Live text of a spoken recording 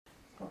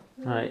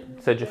Ouais.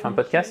 Tu as déjà fait un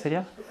podcast,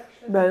 Elia?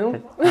 Bah non, Non.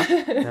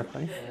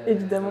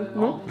 évidemment que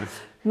non.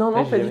 Non,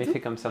 Ouais, pas j'ai du jamais tout. fait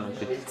comme ça non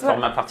plus.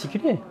 Format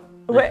particulier.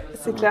 Ouais,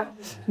 c'est clair.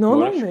 Non,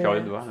 Voilà, non, je suis mais...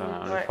 curieux de voir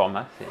le Ouais.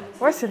 format,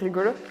 Ouais, c'est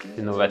rigolo.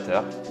 c'est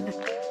novateur.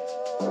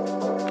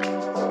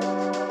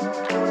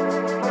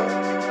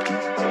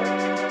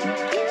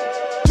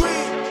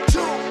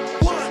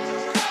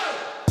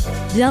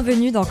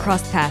 Bienvenue dans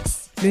Cross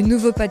Paths, le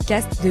nouveau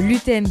podcast de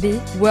l'UTMB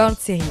World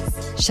Series.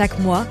 Chaque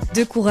mois,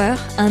 2 coureurs,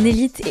 un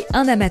élite et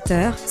un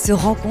amateur se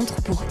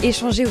rencontrent pour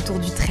échanger autour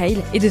du trail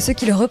et de ce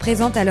qu'il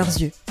représente à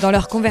leurs yeux. Dans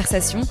leurs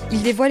conversations,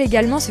 ils dévoilent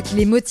également ce qui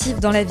les motive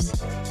dans la vie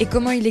et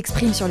comment ils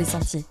l'expriment sur les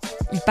sentiers.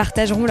 Ils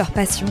partageront leur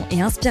passion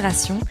et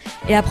inspiration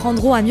et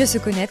apprendront à mieux se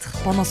connaître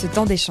pendant ce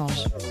temps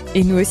d'échange.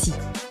 Et nous aussi.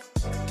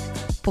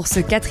 Pour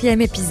ce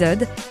 4e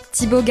épisode,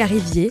 Thibaut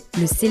Garrivier,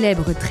 le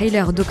célèbre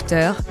trailer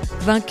docteur,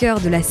 vainqueur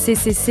de la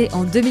CCC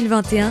en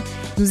 2021,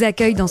 nous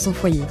accueille dans son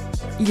foyer.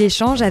 Il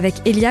échange avec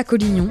Elia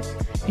Collignon,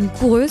 une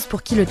coureuse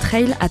pour qui le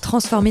trail a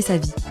transformé sa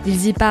vie.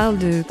 Ils y parlent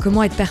de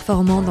comment être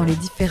performant dans les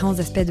différents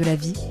aspects de la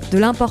vie, de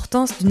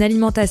l'importance d'une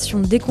alimentation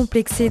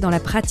décomplexée dans la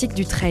pratique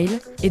du trail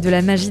et de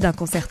la magie d'un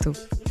concerto.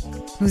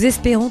 Nous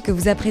espérons que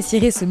vous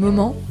apprécierez ce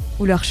moment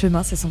où leurs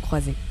chemins se sont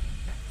croisés.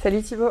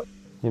 Salut Thibaut.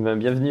 Eh ben,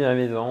 bienvenue à la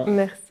maison.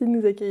 Merci de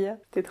nous accueillir.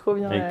 C'était trop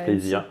bien. Avec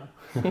plaisir.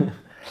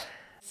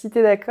 Si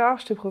t'es d'accord,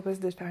 je te propose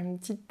de faire une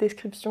petite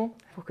description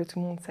pour que tout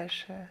le monde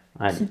sache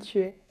qui tu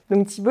es.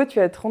 Donc Thibaut, tu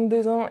as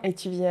 32 ans et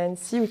tu vis à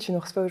Annecy où tu nous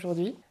reçois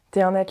aujourd'hui. Tu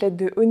es un athlète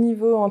de haut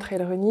niveau en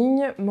trail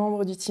running,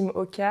 membre du team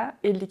Oka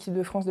et de l'équipe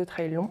de France de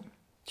trail long.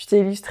 Tu t'es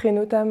illustré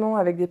notamment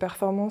avec des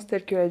performances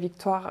telles que la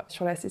victoire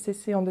sur la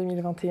CCC en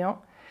 2021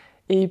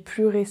 et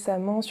plus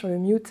récemment sur le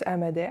Mute à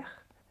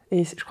Madère.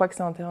 Et je crois que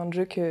c'est un terrain de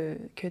jeu que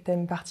tu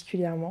aimes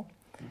particulièrement.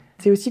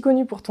 Tu es aussi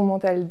connu pour ton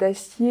mental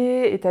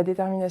d'acier et ta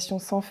détermination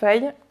sans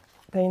faille.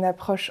 Tu as une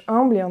approche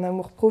humble et un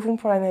amour profond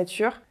pour la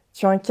nature.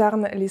 Tu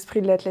incarnes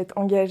l'esprit de l'athlète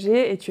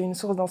engagé et tu es une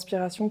source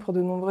d'inspiration pour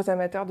de nombreux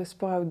amateurs de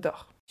sport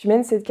outdoor. Tu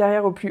mènes cette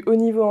carrière au plus haut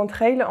niveau en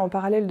trail en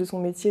parallèle de ton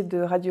métier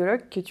de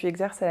radiologue que tu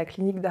exerces à la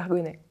clinique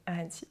d'Argonnet à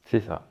Annecy. C'est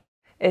ça.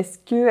 Est-ce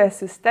qu'à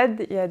ce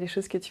stade, il y a des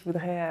choses que tu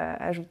voudrais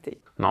ajouter ?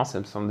 Non, ça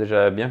me semble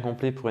déjà bien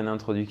complet pour une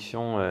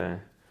introduction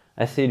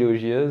assez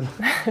élogieuse.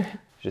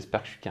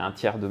 J'espère que je suis qu'à un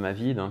tiers de ma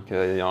vie, donc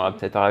il y en aura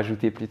peut-être à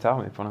rajouter plus tard,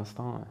 mais pour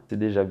l'instant, c'est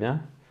déjà bien.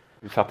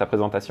 Je vais faire ta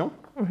présentation.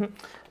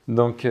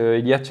 Donc,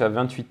 Elia, tu as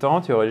 28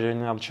 ans, tu es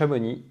originaire de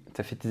Chamonix.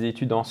 Tu as fait tes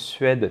études en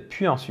Suède,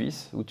 puis en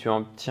Suisse, où tu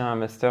obtiens un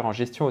master en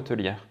gestion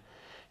hôtelière.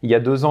 Il y a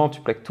 2 ans,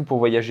 tu plaques tout pour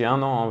voyager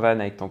 1 an en van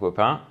avec ton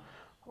copain,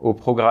 au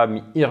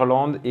programme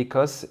Irlande,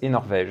 Écosse et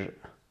Norvège.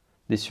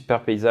 Des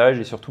super paysages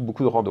et surtout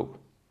beaucoup de rando.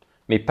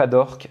 Mais pas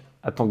d'orques,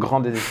 à ton grand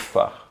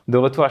désespoir. De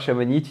retour à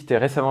Chamonix, tu t'es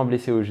récemment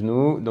blessé au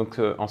genou, donc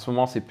en ce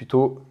moment c'est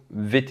plutôt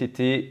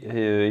VTT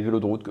et vélo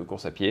de route que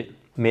course à pied,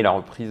 mais la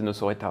reprise ne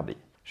saurait tarder.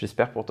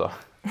 J'espère pour toi.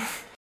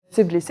 Tu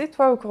t'es blessé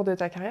toi au cours de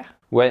ta carrière ?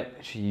 Ouais,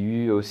 j'ai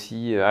eu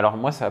aussi... Alors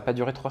moi ça va pas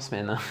durer 3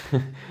 semaines,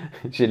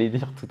 j'allais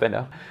dire tout à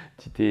l'heure.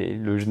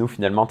 Le genou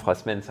finalement 3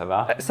 semaines ça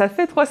va. Ça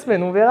fait 3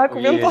 semaines, on verra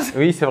combien de temps.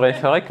 Oui, c'est vrai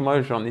que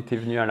moi j'en étais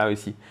venu à là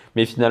aussi.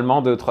 Mais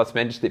finalement de 3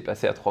 semaines j'étais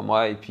passé à 3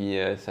 mois et puis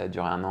ça a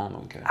duré 1 an.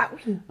 Donc, Ah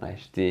oui. Ouais,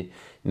 j'étais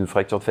une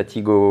fracture de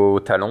fatigue au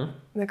talon.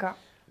 D'accord.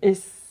 Et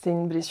c'est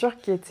une blessure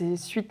qui était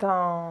suite à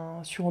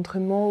un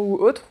surentraînement ou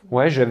autre ?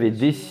 Ouais, j'avais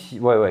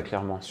décidé... Ouais,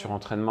 clairement,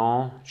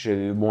 surentraînement.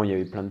 Bon, il y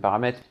avait plein de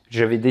paramètres.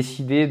 J'avais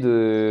décidé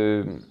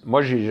de...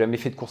 Moi, j'ai jamais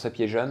fait de course à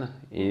pied jeune.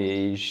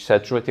 Et ça a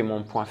toujours été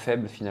mon point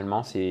faible,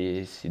 finalement,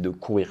 c'est de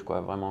courir, quoi,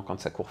 vraiment, quand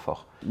ça court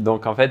fort.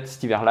 Donc, en fait,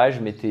 cet hiver-là,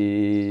 je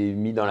m'étais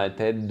mis dans la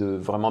tête de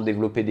vraiment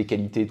développer des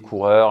qualités de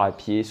coureur à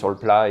pied, sur le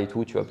plat et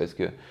tout, tu vois, parce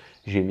que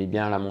j'aimais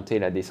bien la montée et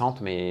la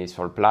descente, mais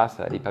sur le plat,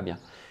 ça allait pas bien.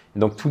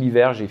 Donc tout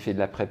l'hiver, j'ai fait de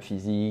la prep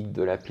physique,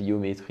 de la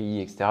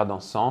pliométrie, etc. dans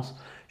ce sens.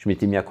 Je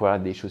m'étais mis à courir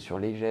avec des chaussures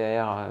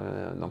légères.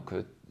 Donc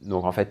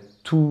en fait,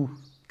 tout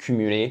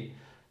cumulé,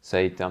 ça a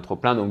été un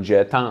trop-plein. Donc j'ai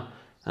atteint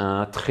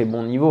un très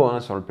bon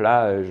niveau sur le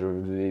plat. Je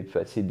devais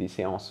passer des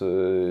séances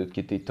qui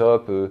étaient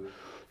top.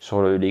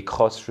 Sur les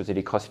crosses, je faisais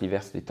les crosses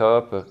l'hiver, c'était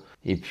top.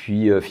 Et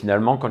puis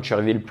finalement, quand je suis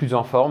arrivé le plus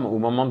en forme, au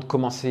moment de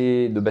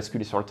commencer de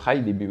basculer sur le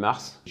trail, début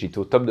mars, j'étais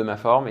au top de ma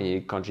forme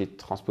et quand j'ai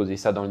transposé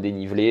ça dans le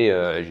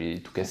dénivelé, j'ai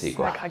tout cassé.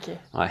 Ça a craqué.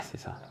 Ouais, c'est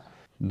ça.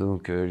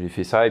 Donc j'ai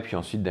fait ça et puis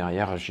ensuite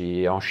derrière,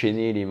 j'ai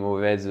enchaîné les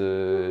mauvaises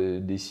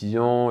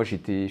décisions. Je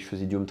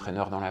faisais du home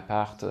trainer dans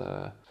l'appart,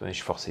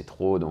 je forçais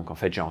trop, donc en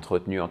fait j'ai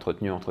entretenu.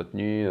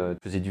 Je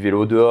faisais du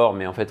vélo dehors,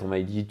 mais en fait on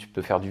m'avait dit tu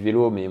peux faire du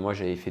vélo, mais moi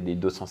j'avais fait des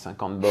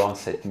 250 bornes,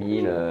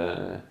 7000.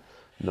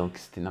 Donc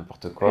c'était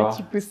n'importe quoi. Et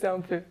tu poussais un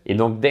peu. Et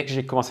donc dès que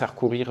j'ai commencé à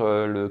recourir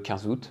le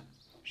 15 août,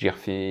 j'ai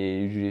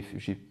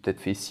peut-être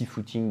fait 6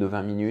 footings de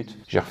 20 minutes,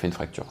 j'ai refait une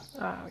fracture.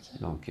 Ah ok.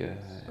 Donc,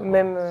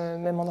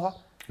 même endroit ?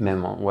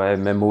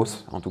 Même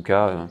os en tout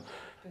cas.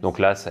 Donc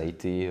là ça a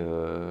été,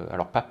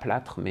 alors pas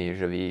plâtre, mais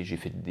j'ai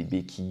fait des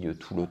béquilles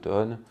tout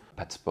l'automne,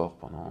 pas de sport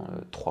pendant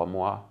 3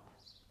 mois,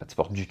 pas de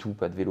sport du tout,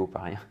 pas de vélo, pas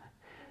rien.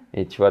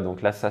 Et tu vois,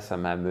 donc là ça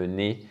m'a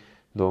mené,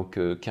 donc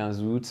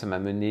 15 août, ça m'a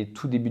mené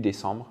tout début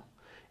décembre.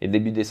 Et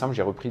début décembre,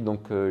 j'ai repris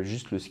donc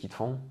juste le ski de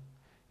fond.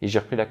 Et j'ai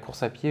repris la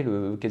course à pied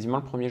quasiment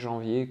le 1er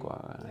janvier, quoi,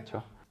 tu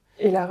vois.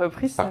 Et la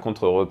reprise, Par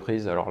contre,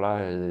 reprise, alors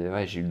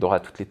là, j'ai eu le droit à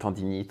toutes les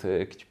tendinites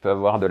que tu peux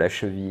avoir de la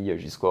cheville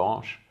jusqu'aux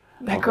hanches.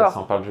 D'accord.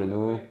 Sans par le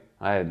genou.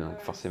 Ouais, donc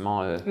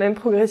forcément, même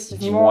progressivement.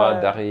 10 mois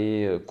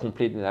d'arrêt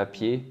complet à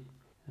pied.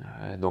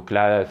 Donc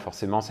là,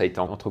 forcément, ça a été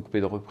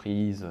entrecoupé de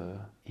reprises,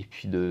 et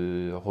puis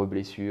de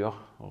reblessures,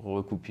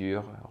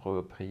 recoupures,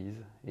 reprises.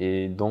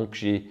 Et donc,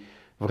 j'ai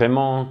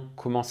vraiment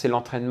commencé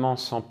l'entraînement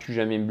sans plus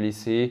jamais me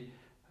blesser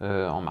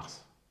en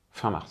mars,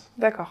 fin mars.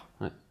 D'accord.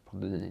 Ouais, pour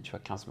te donner, tu vois,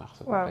 15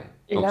 mars. Wow.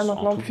 Et donc, là,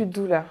 maintenant, plus de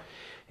douleur.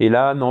 Et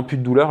là, non, plus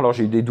de douleur. Alors,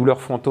 j'ai eu des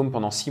douleurs fantômes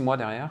pendant 6 mois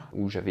derrière,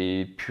 où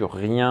j'avais plus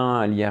rien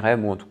à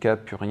l'IRM, ou en tout cas,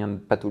 plus rien de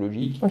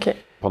pathologique. Ok.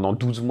 Pendant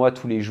 12 mois,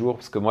 tous les jours,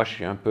 parce que moi, je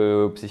suis un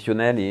peu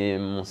obsessionnel, et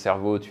mon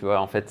cerveau, tu vois,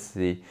 en fait,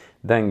 c'est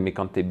dingue, mais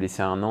quand t'es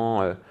blessé 1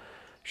 an,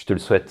 je te le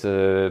souhaite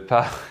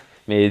pas,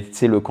 mais tu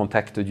sais, le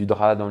contact du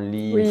drap dans le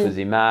lit me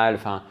faisait mal.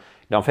 Enfin,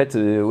 là, en fait,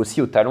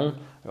 aussi au talon,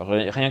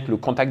 rien que le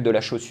contact de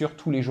la chaussure,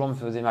 tous les jours me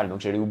faisait mal. Donc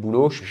j'allais au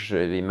boulot,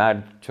 j'avais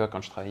mal, tu vois,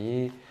 quand je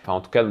travaillais. Enfin,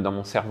 en tout cas, dans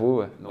mon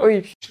cerveau,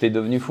 j'étais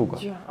devenu fou, quoi.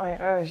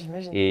 Ouais,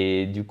 j'imagine.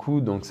 Et du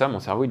coup, donc ça, mon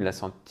cerveau, il l'a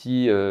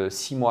senti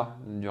 6 mois,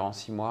 durant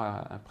 6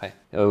 mois après.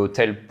 Au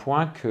tel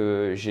point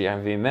que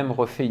j'avais même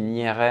refait une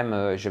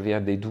IRM, j'avais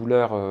des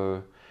douleurs.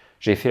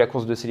 J'avais fait la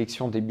course de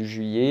sélection début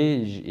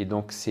juillet, et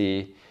donc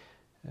c'est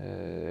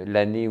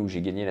l'année où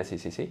j'ai gagné la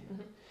CCC.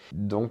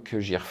 Donc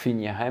j'ai refait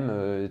une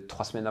IRM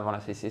 3 semaines avant la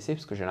CCC,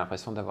 parce que j'ai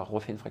l'impression d'avoir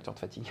refait une fracture de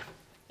fatigue.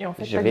 Et en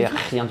fait, j'avais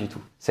rien du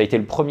tout. Ça a été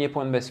le premier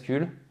point de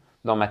bascule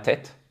dans ma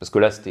tête, parce que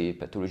là c'était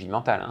pathologie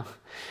mentale. Hein.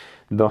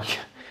 Donc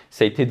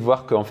ça a été de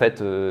voir qu'en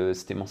fait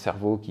c'était mon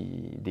cerveau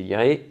qui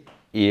délirait.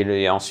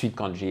 Et ensuite,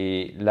 quand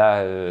j'ai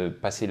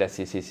passé la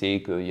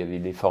CCC, qu'il y avait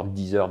l'effort de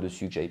 10 heures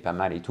dessus, que j'avais pas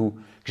mal et tout,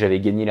 que j'avais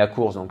gagné la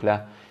course, donc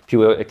là,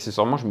 puis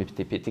accessoirement, je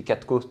m'étais pété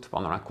 4 côtes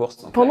pendant la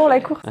course. Pendant la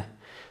course.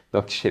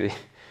 Donc j'avais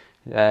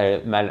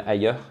mal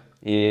ailleurs.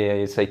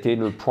 Et ça a été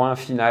le point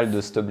final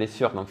de cette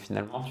blessure. Donc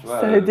finalement, tu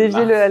vois. Ça a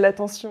dévié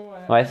l'attention.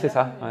 Ouais, c'est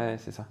ça. Ouais,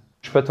 c'est ça.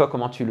 Je sais pas toi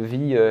comment tu le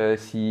vis,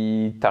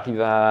 si tu arrives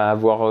à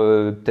avoir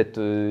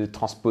peut-être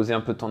transposé un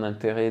peu ton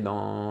intérêt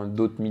dans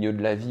d'autres milieux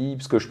de la vie,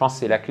 parce que je pense que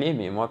c'est la clé,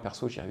 mais moi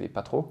perso j'y arrivais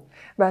pas trop.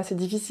 Bah c'est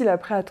difficile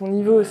après à ton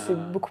niveau, c'est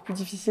beaucoup plus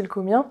difficile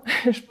qu'au mien,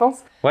 je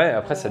pense. Ouais,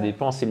 après ça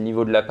dépend, c'est le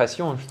niveau de la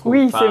passion, je trouve.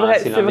 Oui, c'est vrai,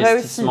 c'est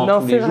l'investissement vrai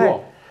aussi. tous les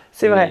jours.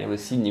 C'est vrai. Mais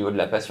aussi le niveau de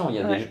la passion. Il y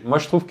a moi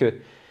je trouve que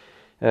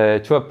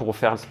tu vois, pour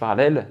faire ce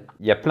parallèle,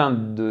 il y a plein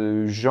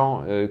de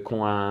gens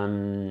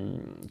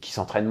qui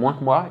s'entraînent moins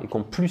que moi et qui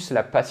ont plus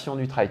la passion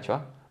du trail, tu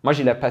vois. Moi,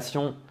 j'ai la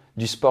passion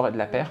du sport et de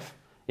la perf.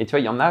 Et tu vois,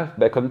 il y en a,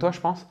 comme toi, je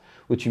pense,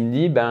 où tu me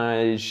dis,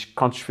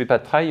 quand je fais pas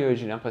de trail,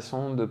 j'ai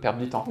l'impression de perdre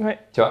du temps. Ouais.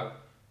 Tu vois.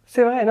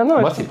 C'est vrai. Non,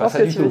 moi, je pense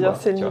que tu veux dire,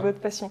 c'est le niveau de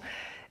passion.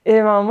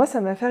 Et moi,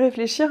 ça m'a fait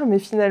réfléchir, mais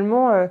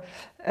finalement,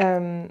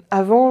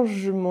 avant,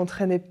 je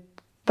m'entraînais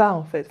pas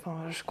en fait. Enfin,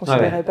 je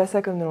considérais pas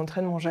ça comme de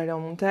l'entraînement. J'allais en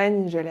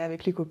montagne, j'allais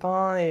avec les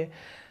copains et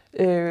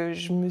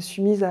je me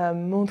suis mise à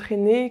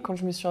m'entraîner quand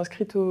je me suis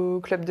inscrite au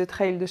club de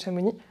trail de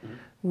Chamonix,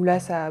 où là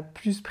ça a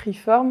plus pris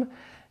forme.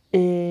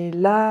 Et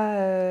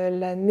là,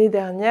 l'année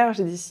dernière,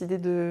 j'ai décidé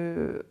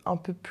de un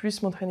peu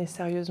plus m'entraîner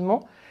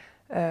sérieusement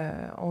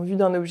en vue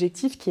d'un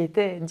objectif qui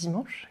était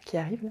dimanche, qui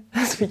arrive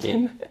là, ce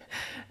week-end,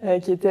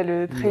 qui était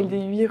le trail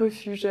des 8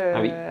 refuges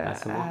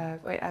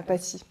à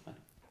Passy.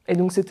 Et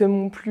donc c'était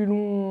mon plus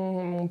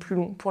long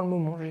pour le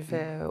moment. J'ai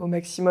fait au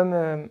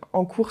maximum,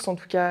 en course en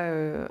tout cas,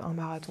 un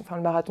marathon, enfin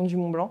le marathon du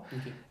Mont Blanc.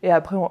 Okay. Et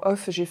après en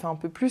off, j'ai fait un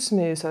peu plus,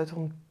 mais ça ne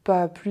tourne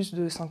pas plus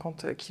de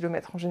 50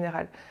 km en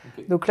général.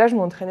 Okay. Donc là, je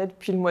m'entraînais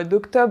depuis le mois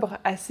d'octobre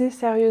assez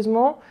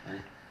sérieusement.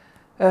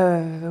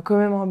 Quand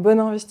même un bon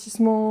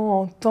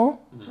investissement en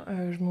temps.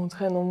 Je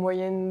m'entraîne en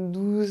moyenne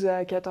 12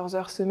 à 14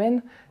 heures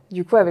semaine.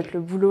 Du coup, avec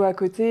le boulot à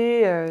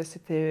côté,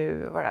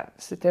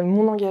 c'était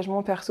mon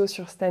engagement perso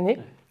sur cette année.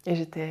 Et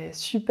j'étais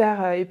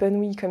super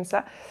épanouie comme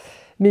ça.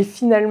 Mais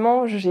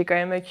finalement, j'ai quand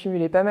même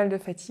accumulé pas mal de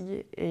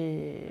fatigue.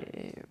 Et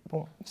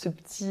bon, ce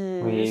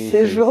petit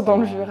séjour dans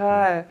le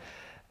Jura,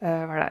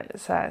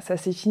 ça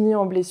s'est fini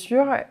en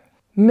blessure.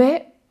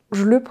 Mais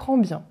je le prends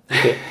bien.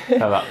 Ok,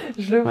 ça va.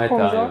 Je le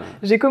prends bien.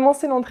 J'ai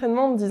commencé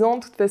l'entraînement en me disant,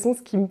 de toute façon,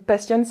 ce qui me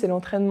passionne, c'est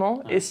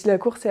l'entraînement. Et si la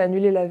course est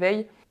annulée la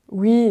veille,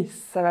 oui,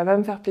 ça va pas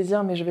me faire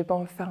plaisir, mais je vais pas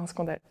en faire un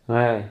scandale.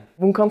 Ouais.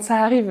 Bon, quand ça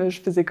arrive,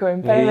 je faisais quand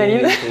même pas la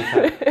maline.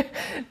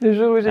 Le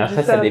jour où j'ai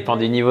dit ça dépend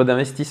du niveau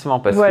d'investissement,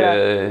 parce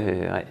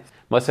que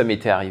moi, ça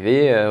m'était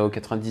arrivé au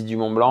 90 du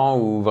Mont Blanc,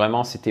 où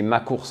vraiment c'était ma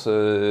course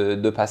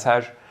de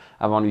passage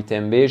avant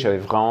l'UTMB. J'avais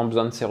vraiment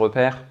besoin de ces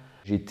repères.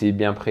 J'étais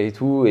bien prêt et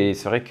tout, et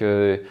c'est vrai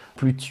que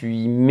plus tu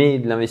y mets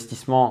de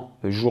l'investissement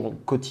jour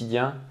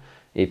quotidien,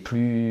 et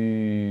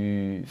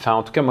plus... Enfin,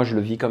 en tout cas, moi, je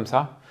le vis comme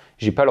ça.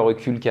 J'ai pas le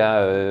recul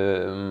qu'a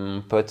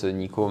mon pote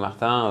Nico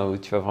Martin, où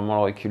tu as vraiment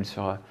le recul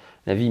sur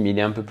la vie, mais il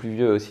est un peu plus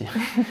vieux aussi.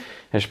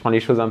 Je prends les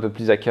choses un peu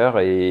plus à cœur,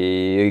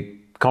 et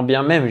quand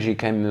bien même, j'ai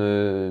quand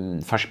même...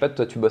 Enfin, je sais pas,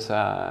 toi, tu bosses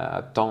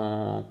à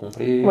temps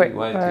complet? Ouais,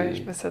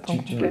 je bosse à temps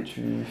complet.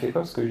 Tu fais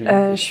quoi? Parce que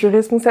je suis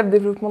responsable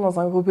développement dans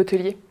un groupe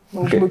hôtelier.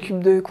 Donc, je m'occupe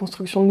de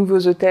construction de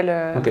nouveaux hôtels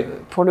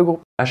pour le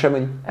groupe. À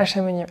Chamonix. À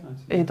Chamonix,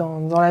 et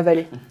dans la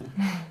vallée.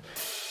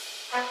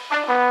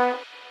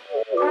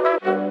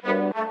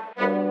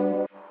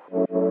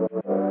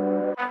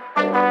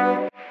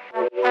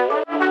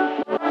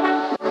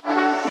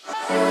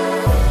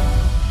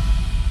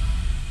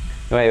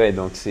 Ouais,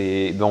 donc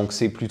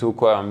c'est plutôt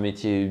quoi, un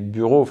métier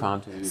bureau,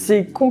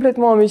 C'est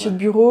complètement un métier de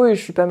bureau et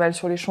je suis pas mal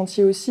sur les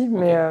chantiers aussi,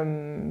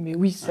 mais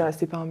oui,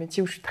 c'est pas un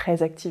métier où je suis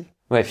très active.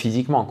 Ouais,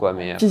 physiquement quoi,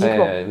 mais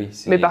physiquement. Après, oui,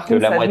 c'est mais par que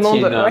contre, la ça moitié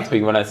demande, d'un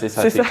truc, voilà, c'est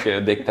ça. C'est C'est ça. que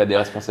dès que tu as des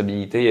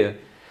responsabilités,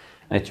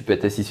 tu peux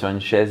être assis sur une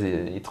chaise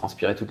et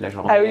transpirer toute la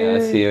journée. Ah oui.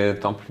 C'est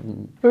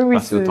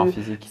c'est autant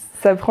physique.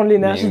 Ça prend de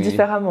l'énergie Mais oui.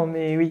 différemment,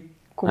 mais oui,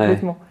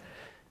 complètement.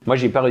 Ouais. Moi,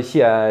 j'ai pas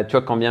réussi à, tu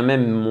vois, quand bien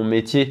même mon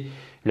métier,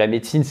 la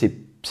médecine,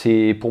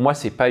 pour moi,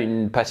 c'est pas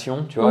une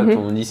passion, tu vois. Tout le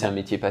monde dit c'est un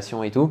métier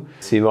passion et tout.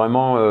 C'est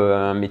vraiment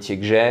un métier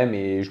que j'aime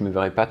et je me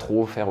verrais pas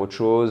trop faire autre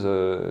chose.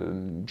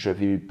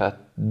 J'avais pas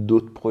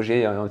d'autres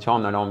projets. Tu vois,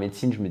 en allant en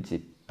médecine, je me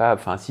disais pas,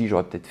 si,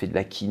 j'aurais peut-être fait de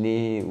la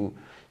kiné ou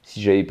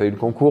si j'avais pas eu le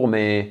concours,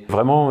 mais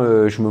vraiment,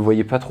 je me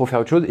voyais pas trop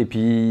faire autre chose. Et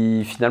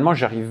puis finalement,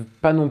 j'arrive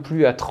pas non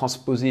plus à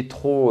transposer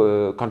trop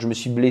quand je me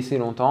suis blessé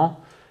longtemps.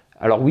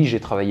 Alors oui, j'ai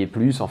travaillé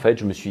plus, en fait,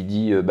 je me suis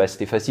dit,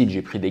 c'était facile,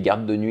 j'ai pris des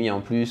gardes de nuit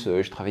en plus,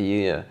 je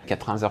travaillais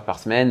 80 heures par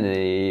semaine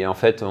et en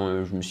fait,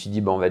 je me suis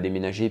dit, on va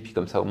déménager, puis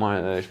comme ça au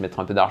moins je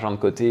mettrai un peu d'argent de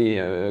côté,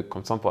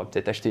 comme ça on pourra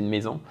peut-être acheter une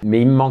maison. Mais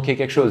il me manquait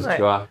quelque chose,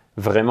 tu vois.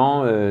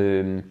 Vraiment,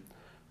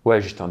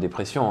 j'étais en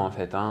dépression en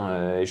fait,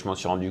 et je m'en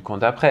suis rendu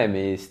compte après,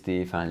 mais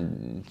c'était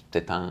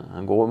peut-être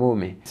un gros mot,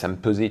 mais ça me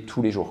pesait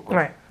tous les jours,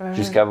 quoi.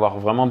 Jusqu'à avoir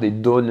vraiment des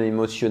downs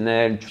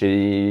émotionnels.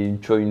 Tu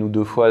vois, une ou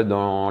deux fois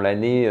dans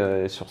l'année,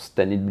 sur cette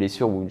année de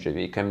blessure où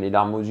j'avais quand même les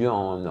larmes aux yeux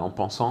en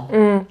pensant,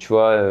 tu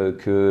vois,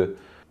 que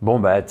tu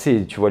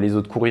sais, tu vois les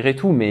autres courir et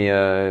tout, mais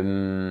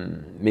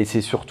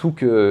c'est surtout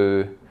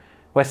que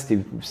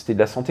c'était de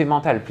la santé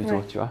mentale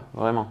plutôt, tu vois,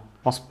 vraiment.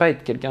 Je pense pas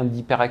être quelqu'un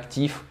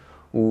d'hyperactif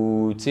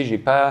où, tu sais, j'ai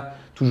pas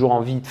toujours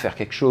envie de faire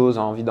quelque chose,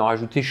 envie d'en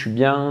rajouter. Je suis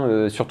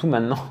bien, surtout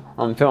maintenant,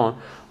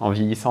 en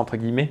vieillissant entre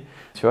guillemets.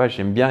 Tu vois,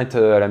 j'aime bien être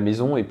à la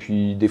maison et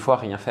puis des fois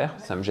rien faire,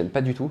 ça me gêne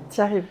pas du tout.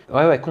 T'y arrives.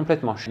 Ouais,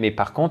 complètement. Mais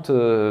par contre,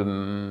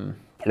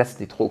 là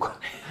c'était trop, quoi.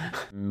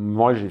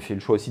 Moi, j'ai fait le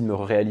choix aussi de me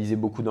réaliser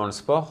beaucoup dans le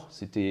sport.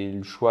 C'était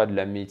le choix de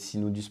la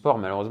médecine ou du sport.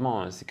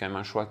 Malheureusement, c'est quand même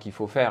un choix qu'il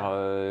faut faire.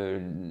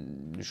 Le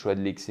choix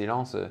de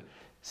l'excellence.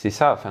 C'est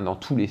ça, dans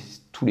tous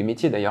les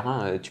métiers d'ailleurs.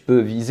 Tu peux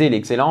viser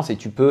l'excellence et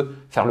tu peux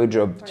faire le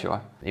job, tu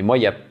vois. Et moi,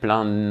 il y a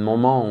plein de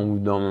moments où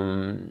dans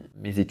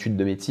mes études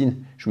de médecine,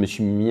 je me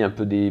suis mis un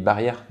peu des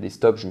barrières, des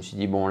stops. Je me suis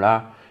dit,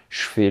 là,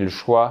 je fais le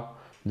choix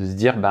de se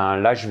dire,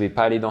 là, je vais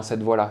pas aller dans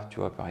cette voie-là.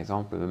 Tu vois, par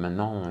exemple,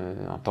 maintenant,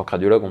 en tant que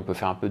radiologue, on peut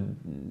faire un peu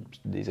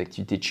des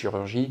activités de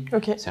chirurgie.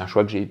 Okay. C'est un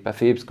choix que j'ai pas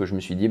fait parce que je me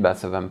suis dit,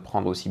 ça va me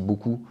prendre aussi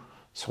beaucoup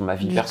sur ma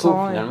vie perso,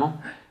 finalement.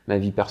 Ma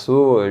vie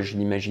perso, je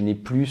l'imaginais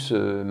plus.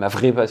 Ma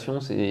vraie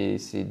passion,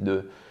 c'est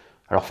de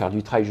faire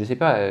du trail, je sais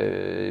pas,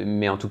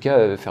 mais en tout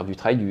cas faire du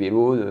trail, du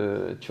vélo,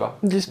 tu vois.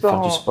 Du sport.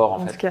 Faire du sport en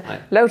fait. Tout cas. Ouais.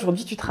 Là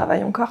aujourd'hui, tu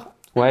travailles encore ?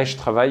 Ouais, je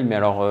travaille, mais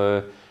alors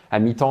à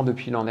mi-temps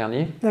depuis l'an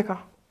dernier.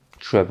 D'accord.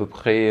 Je suis à peu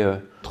près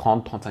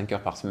 30-35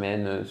 heures par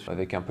semaine,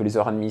 avec un peu les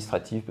heures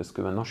administratives, parce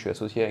que maintenant je suis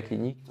associé à la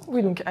clinique.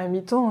 Oui, donc à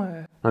mi-temps...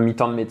 Un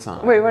mi-temps de médecin,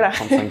 oui, voilà.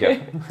 35 heures.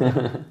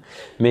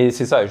 Mais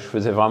c'est ça, je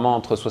faisais vraiment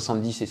entre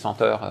 70 et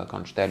 100 heures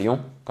quand j'étais à Lyon.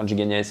 Quand j'ai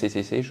gagné à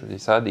SCCC, je faisais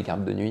ça, des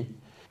gardes de nuit.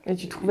 Et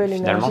tu trouvais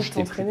l'énergie de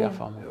t'entraîner ?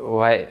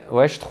 Ouais,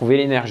 je trouvais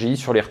l'énergie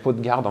sur les repos de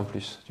garde en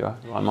plus, tu vois.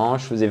 Vraiment,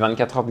 je faisais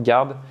 24 heures de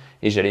garde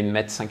et j'allais me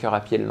mettre 5 heures à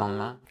pied le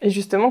lendemain. Et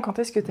justement, quand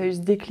est-ce que tu as eu ce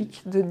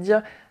déclic de te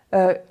dire...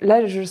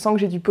 là, je sens que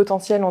j'ai du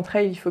potentiel en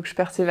trail, il faut que je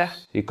persévère.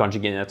 Et quand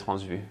j'ai gagné la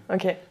Transvue.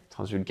 Ok.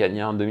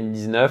 Transvulcania en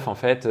 2019, en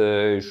fait,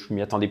 je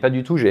m'y attendais pas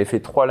du tout. J'avais fait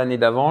 3 l'année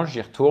d'avant,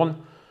 j'y retourne.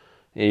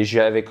 Et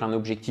avec un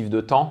objectif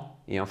de temps.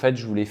 Et en fait,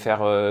 je voulais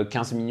faire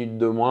 15 minutes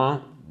de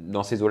moins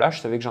dans ces eaux-là. Je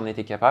savais que j'en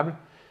étais capable.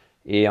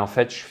 Et en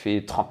fait, je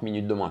fais 30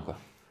 minutes de moins, quoi.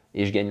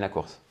 Et je gagne la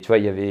course. Tu vois,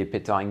 il y avait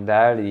Peter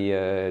Engdahl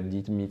et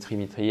Dimitri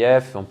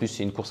Mitriev. En plus,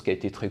 c'est une course qui a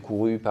été très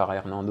courue par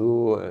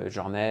Hernando,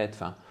 Jornet,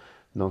 enfin...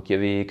 Donc il y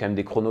avait quand même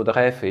des chronos de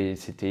ref et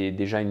c'était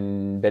déjà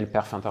une belle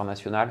perf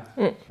internationale.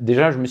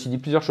 Déjà, je me suis dit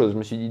plusieurs choses. Je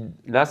me suis dit,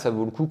 là, ça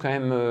vaut le coup quand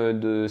même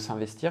de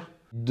s'investir.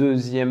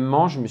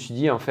 Deuxièmement, je me suis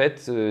dit, en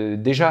fait,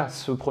 déjà,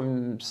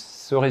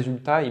 ce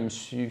résultat, il me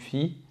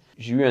suffit.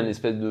 J'ai eu un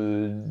espèce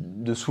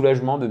de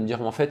soulagement de me dire,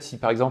 en fait, si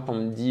par exemple, on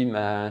me dit,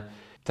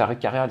 ta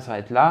carrière, elle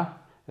s'arrête là,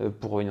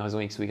 pour une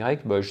raison X ou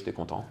Y, j'étais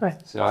content. Ouais.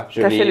 C'est vrai.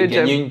 J'avais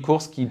gagné une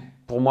course qui,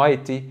 pour moi,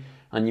 était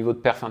un niveau de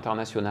perf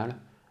international.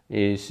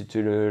 Et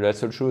c'était la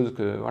seule chose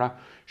que, voilà.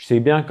 Je sais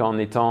bien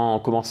en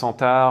commençant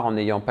tard, en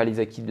n'ayant pas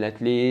les acquis de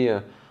l'athlète,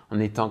 en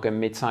étant quand même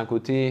médecin à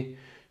côté,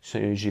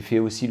 j'ai fait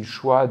aussi le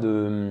choix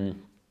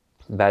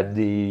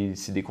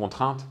c'est des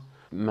contraintes.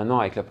 Maintenant,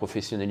 avec la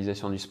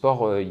professionnalisation du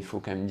sport, il faut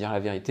quand même dire la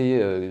vérité.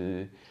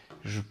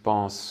 Je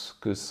pense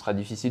que ce sera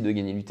difficile de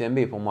gagner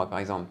l'UTMB pour moi, par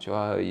exemple. Tu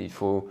vois, il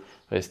faut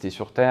rester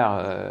sur terre.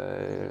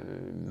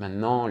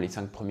 Maintenant, les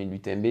 5 premiers de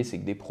l'UTMB, c'est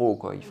que des pros,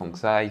 quoi. Ils font que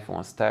ça, ils font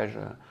un stage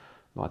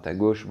droite à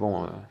gauche.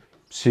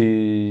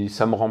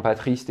 ça me rend pas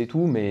triste et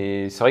tout,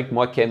 mais c'est vrai que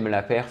moi qui aime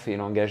la perf et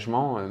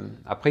l'engagement,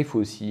 après il faut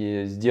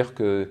aussi se dire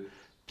que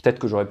peut-être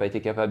que j'aurais pas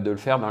été capable de le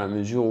faire dans la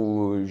mesure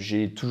où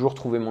j'ai toujours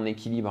trouvé mon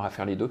équilibre à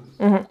faire les deux.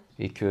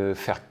 Et que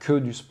faire que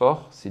du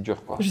sport, c'est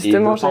dur, quoi.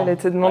 Justement, j'allais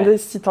te demander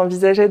si tu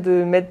envisageais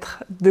de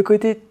mettre de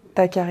côté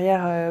ta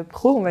carrière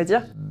pro, on va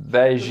dire,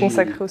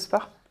 consacrée au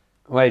sport.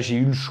 Ouais, j'ai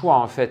eu le choix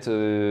en fait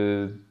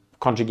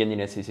quand j'ai gagné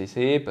la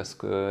CCC parce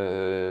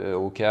que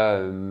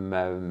Oka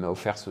m'a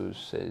offert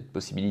cette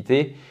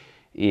possibilité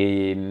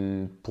et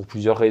pour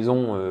plusieurs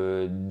raisons.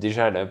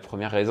 Déjà, la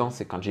première raison,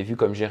 c'est quand j'ai vu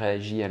comme j'ai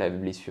réagi à la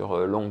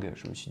blessure longue,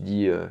 je me suis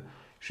dit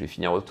je vais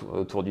finir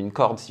autour d'une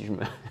corde si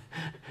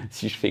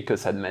je fais que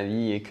ça de ma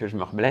vie et que je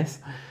me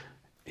reblesse.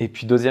 Et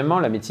puis deuxièmement,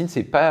 la médecine,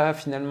 c'est pas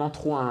finalement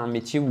trop un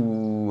métier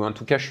où, en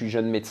tout cas, je suis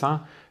jeune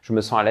médecin, je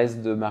me sens à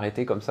l'aise de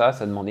m'arrêter comme ça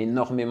demande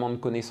énormément de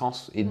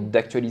connaissances et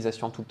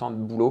d'actualisation tout le temps de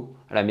boulot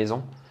à la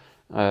maison.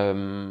 Tu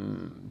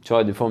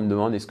vois, des fois on me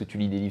demande est-ce que tu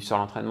lis des livres sur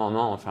l'entraînement?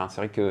 Non, enfin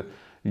c'est vrai que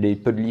les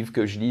peu de livres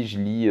que je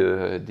lis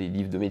des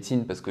livres de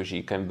médecine parce que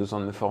j'ai quand même besoin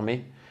de me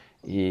former.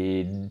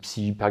 Et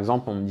si par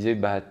exemple on me disait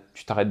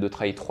tu t'arrêtes de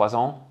travailler 3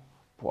 ans,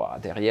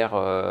 derrière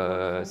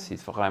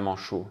c'est vraiment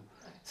chaud.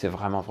 C'est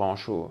vraiment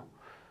chaud.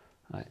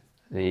 Ouais.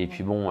 Et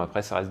puis bon,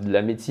 après ça reste de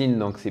la médecine,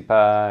 donc c'est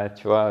pas,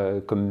 tu vois,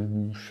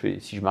 comme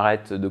si je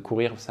m'arrête de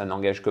courir, ça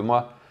n'engage que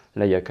moi.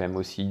 Là, il y a quand même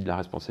aussi de la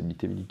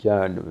responsabilité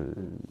médicale,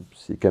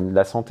 c'est quand même de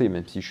la santé,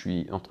 même si je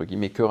suis entre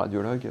guillemets que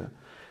radiologue,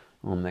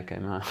 on a quand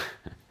même un.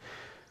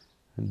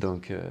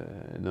 donc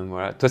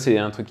voilà. Toi, c'est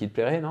un truc qui te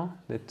plairait, non?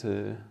 D'être,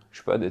 je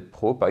sais pas, d'être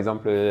pro. Par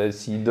exemple,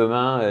 si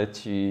demain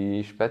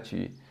tu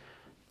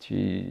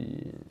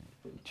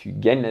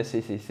gagnes la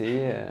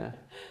CCC.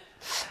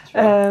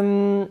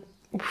 Je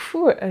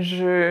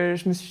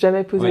me suis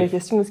jamais posé la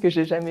question parce que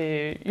j'ai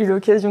jamais eu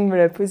l'occasion de me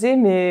la poser,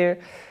 mais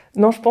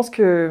non, je pense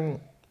que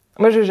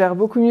moi je gère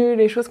beaucoup mieux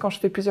les choses quand je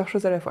fais plusieurs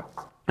choses à la fois.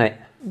 Ouais.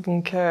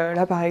 Donc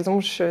là par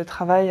exemple, je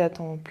travaille à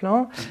temps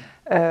plein,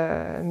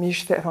 mais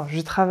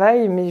je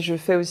travaille, mais je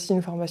fais aussi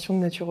une formation de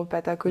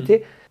naturopathe à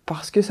côté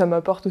parce que ça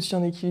m'apporte aussi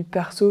un équilibre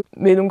perso.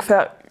 Mais donc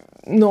faire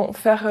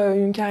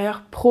une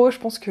carrière pro, je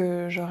pense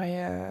que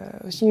j'aurais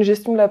aussi une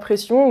gestion de la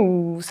pression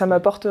où ça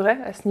m'apporterait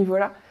à ce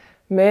niveau-là.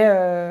 Mais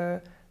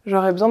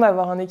j'aurais besoin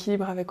d'avoir un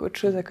équilibre avec autre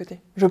chose à côté,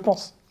 je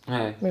pense.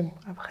 Ouais. Mais bon,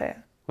 après...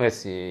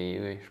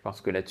 je pense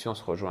que là-dessus, on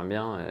se rejoint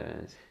bien.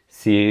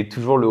 C'est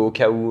toujours le au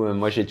cas où.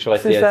 Moi, j'ai toujours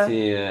été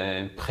assez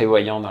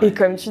prévoyant. Et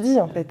comme tu dis,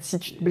 en fait, si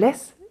tu te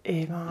blesses,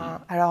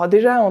 alors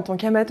déjà, en tant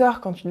qu'amateur,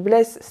 quand tu te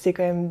blesses, c'est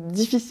quand même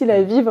difficile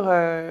à vivre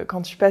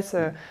quand tu passes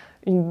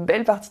une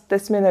belle partie de ta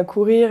semaine à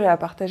courir et à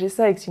partager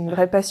ça et que c'est une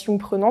vraie passion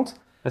prenante.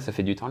 Ça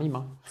fait du temps libre.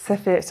 Hein. Ça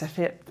fait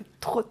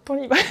trop de temps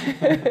libre.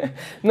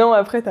 Non,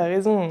 après, t'as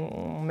raison,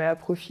 on met à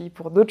profit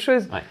pour d'autres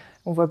choses. Ouais.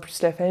 On voit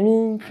plus la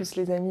famille, plus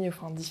les amis,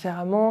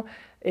 différemment.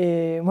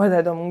 Et moi,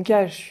 dans mon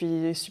cas, je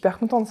suis super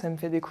contente, ça me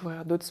fait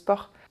découvrir d'autres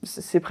sports.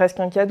 C'est presque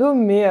un cadeau,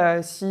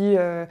 mais si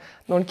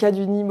dans le cas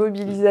d'une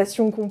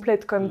immobilisation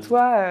complète comme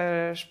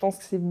toi, je pense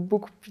que c'est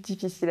beaucoup plus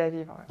difficile à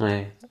vivre.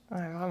 Ouais,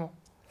 vraiment.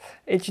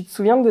 Et tu te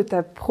souviens de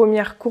ta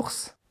première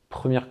course ?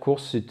 Première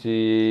course,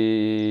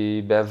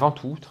 c'était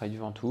Ventoux, Trail du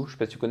Ventoux. Je sais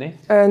pas si tu connais.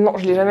 Non,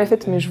 je l'ai jamais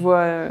faite, mais je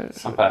vois.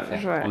 Sympa à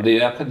faire.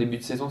 Après début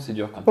de saison, c'est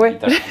dur quand tu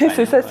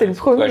c'est ça, c'est le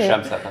premier.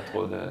 Cham, ça n'a pas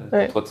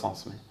trop de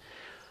sens.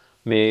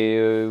 Mais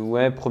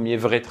premier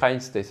vrai trail,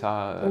 c'était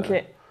ça.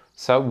 Okay.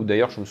 Ça, ou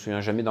d'ailleurs, je me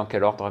souviens jamais dans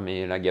quel ordre,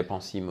 mais la Gap en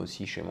cime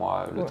aussi chez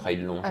moi, le trail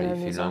long, j'avais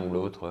fait l'un ou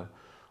l'autre.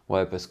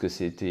 Ouais, parce que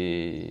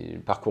c'était un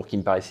parcours qui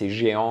me paraissait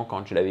géant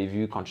quand je l'avais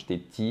vu quand j'étais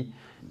petit.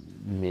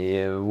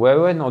 Mais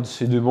non,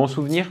 c'est de bons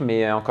souvenirs,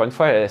 mais encore une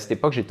fois, à cette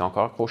époque, j'étais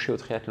encore accroché au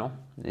triathlon.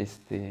 Et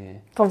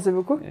T'en faisais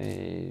beaucoup ?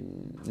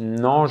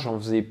 Non, j'en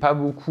faisais pas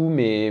beaucoup,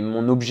 mais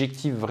mon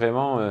objectif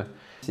vraiment,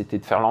 c'était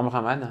de faire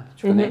l'Embrunman,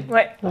 tu connais ?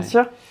 Ouais, bien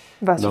sûr.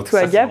 Donc surtout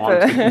à Gap. C'est vraiment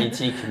un truc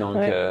mythique, donc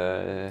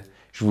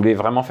je voulais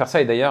vraiment faire ça.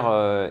 Et d'ailleurs,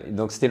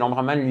 donc c'était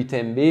l'Embrunman,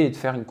 l'UTMB et de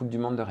faire une Coupe du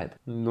Monde de raid.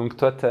 Donc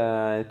toi,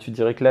 tu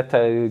dirais que là, ta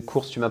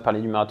course, tu m'as parlé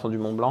du marathon du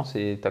Mont Blanc,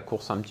 c'est ta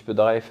course un petit peu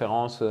de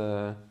référence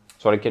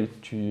sur laquelle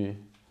tu...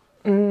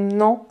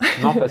 Non.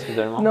 Non, pas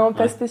spécialement. Non,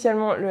 pas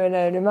spécialement.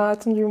 Le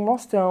marathon du Mont Blanc,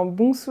 c'était un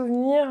bon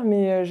souvenir,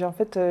 mais je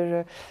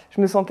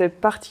me sentais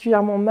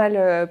particulièrement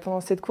mal pendant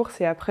cette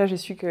course et après, j'ai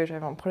su que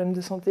j'avais un problème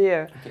de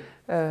santé.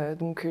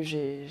 Donc,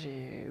 j'ai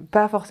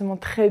pas forcément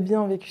très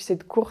bien vécu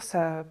cette course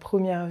à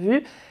première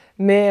vue,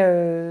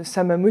 mais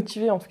ça m'a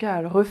motivée en tout cas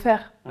à le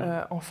refaire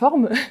en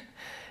forme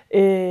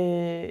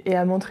et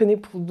à m'entraîner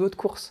pour d'autres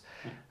courses.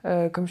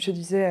 Comme je te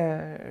disais,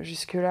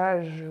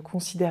 jusque-là, je ne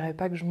considérais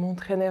pas que je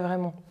m'entraînais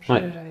vraiment. Je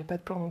n'avais pas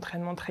de plan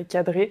d'entraînement très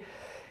cadré.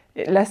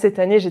 Et là, cette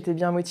année, j'étais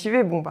bien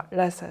motivée. Bon,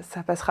 là, ça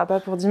ne passera pas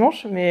pour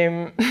dimanche,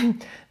 mais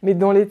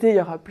dans l'été, il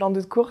y aura plein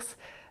d'autres courses.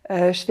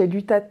 Je fais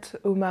l'UTAT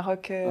au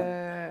Maroc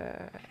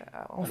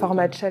en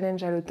format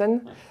challenge à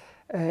l'automne,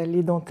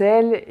 les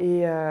dentelles.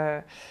 Et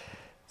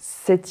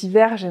cet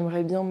hiver,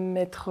 j'aimerais bien me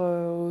mettre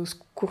aux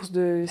courses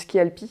de ski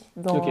alpi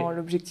dans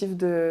l'objectif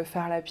de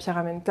faire la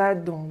Pyramenta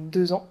dans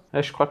 2 ans.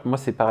 Ouais, je crois que moi,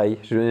 c'est pareil.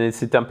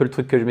 C'était un peu le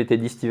truc que je m'étais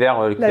dit cet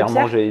hiver.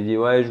 Clairement, j'avais dit,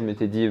 je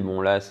m'étais dit,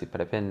 bon, là, c'est pas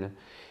la peine.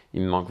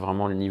 Il me manque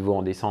vraiment le niveau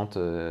en descente.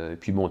 Et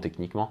puis bon,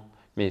 techniquement.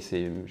 Mais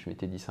je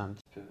m'étais dit ça un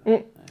petit peu.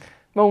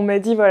 Bon, on m'a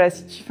dit, voilà,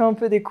 si tu fais un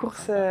peu des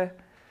courses...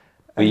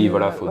 faut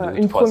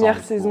une première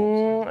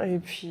saison, et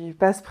puis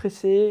pas se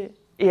presser...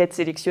 Et être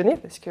sélectionné,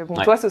 parce que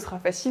toi, ce sera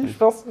facile, je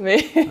pense, mais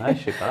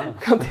je sais pas.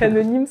 Quand tu es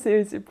anonyme,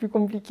 c'est plus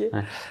compliqué.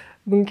 Ouais.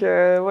 Donc,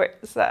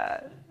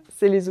 ça,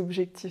 c'est les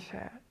objectifs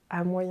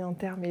à moyen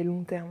terme et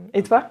long terme.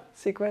 Et toi,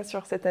 c'est quoi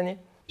sur cette année ?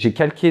 J'ai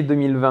calqué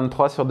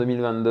 2023 sur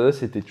 2022,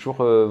 c'était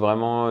toujours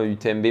vraiment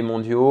UTMB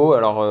mondiaux.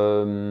 Alors,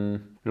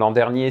 l'an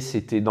dernier,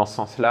 c'était dans ce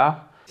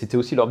sens-là. C'était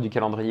aussi l'ordre du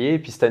calendrier. Et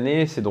puis cette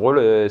année, c'est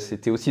drôle,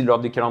 c'était aussi de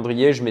l'ordre du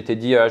calendrier. Je m'étais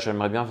dit,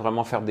 j'aimerais bien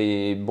vraiment faire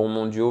des bons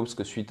mondiaux parce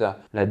que suite à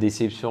la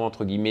déception,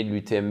 entre guillemets, de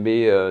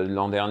l'UTMB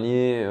l'an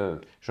dernier,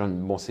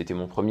 c'était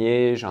mon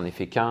premier, j'en ai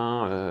fait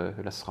qu'un.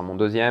 Là, ce sera mon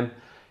deuxième.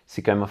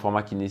 C'est quand même un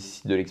format qui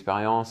nécessite de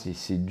l'expérience. Et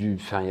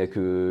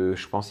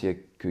je pense qu'il n'y a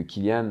que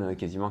Kylian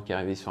quasiment qui est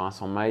arrivé sur un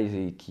 100 miles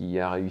et qui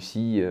a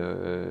réussi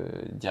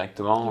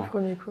directement.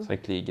 C'est vrai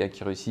que les gars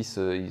qui réussissent,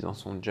 ils en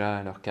sont déjà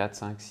à leur 4,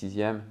 5,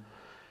 6e.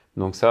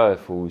 Donc ça, il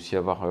faut aussi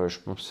avoir, je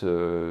pense,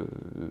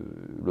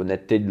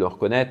 l'honnêteté de le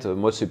reconnaître.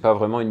 Moi, c'est pas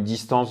vraiment une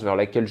distance vers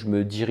laquelle je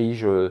me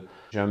dirige.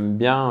 J'aime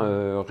bien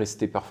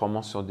rester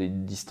performant sur des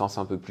distances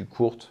un peu plus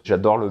courtes.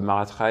 J'adore le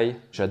maratrail,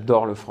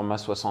 j'adore le format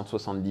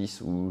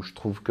 60-70 où je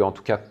trouve qu'en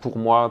tout cas pour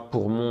moi,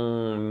 pour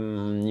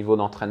mon niveau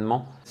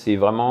d'entraînement, c'est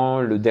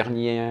vraiment le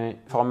dernier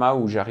format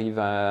où j'arrive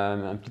à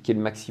impliquer le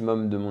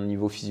maximum de mon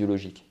niveau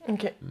physiologique.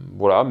 Okay.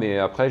 Voilà, mais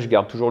après, je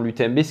garde toujours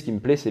l'UTMB. Ce qui me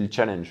plaît, c'est le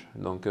challenge.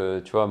 Donc,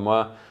 tu vois,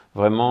 moi...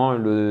 Vraiment,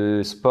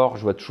 le sport,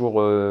 je vois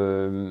toujours...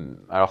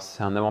 alors,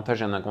 c'est un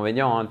avantage et un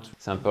inconvénient, hein,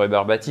 c'est un peu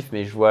rébarbatif,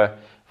 mais je vois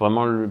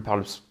vraiment par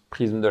le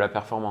prisme de la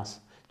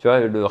performance. Tu vois,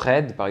 le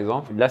raid, par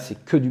exemple, là,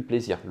 c'est que du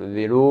plaisir. Le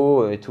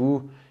vélo et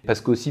tout.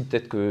 Parce qu'aussi,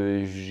 peut-être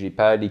que j'ai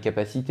pas les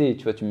capacités.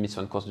 Tu vois, tu me mets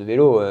sur une course de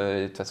vélo,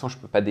 de toute façon, je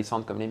peux pas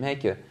descendre comme les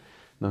mecs.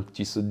 Donc,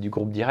 tu sautes du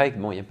groupe direct,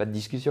 bon, il n'y a pas de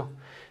discussion.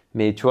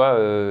 Mais tu vois,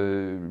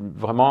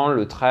 vraiment,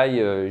 le trail,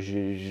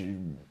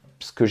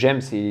 ce que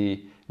j'aime, c'est...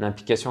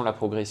 l'implication, la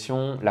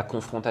progression, la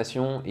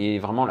confrontation et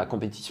vraiment la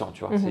compétition,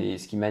 tu vois. C'est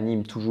ce qui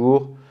m'anime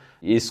toujours.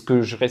 Et ce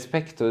que je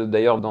respecte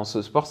d'ailleurs dans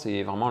ce sport,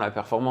 c'est vraiment la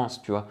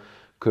performance, tu vois.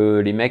 Que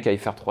les mecs aillent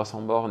faire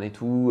 300 bornes et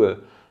tout,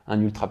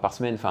 un ultra par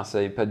semaine, ça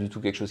n'est pas du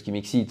tout quelque chose qui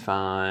m'excite.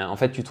 En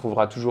fait, tu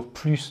trouveras toujours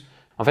plus.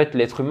 En fait,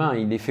 l'être humain,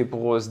 il est fait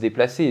pour se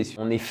déplacer.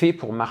 On est fait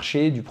pour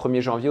marcher du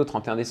 1er janvier au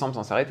 31 décembre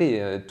sans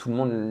s'arrêter. Tout le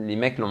monde, les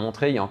mecs l'ont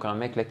montré. Il y a encore un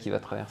mec là qui va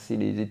traverser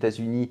les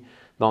États-Unis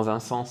dans un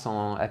sens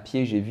à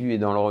pied, j'ai vu, et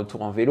dans le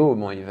retour en vélo,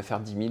 bon, il va faire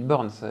 10 000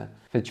 bornes.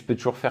 En fait, tu peux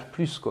toujours faire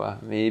plus, quoi.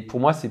 Mais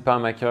pour moi, c'est pas un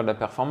marqueur de la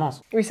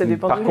performance. Oui, ça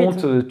dépend du rythme. Par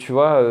contre, tu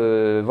vois,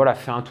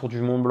 faire un tour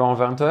du Mont Blanc en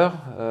 20 heures,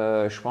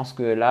 je pense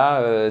que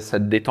là, ça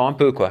te détend un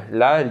peu, quoi.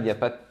 Là, il n'y a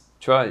pas,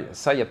 tu vois,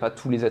 ça, il n'y a pas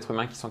tous les êtres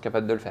humains qui sont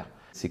capables de le faire.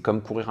 C'est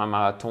comme courir un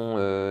marathon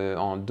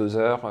en 2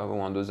 heures ou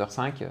en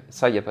 2h05.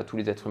 Ça, il n'y a pas tous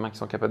les êtres humains qui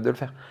sont capables de le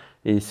faire.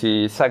 Et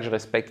c'est ça que je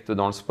respecte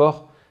dans le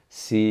sport,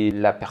 c'est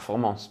la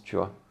performance, tu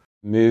vois.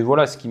 Mais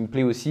voilà, ce qui me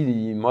plaît aussi,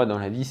 moi, dans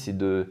la vie, c'est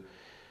de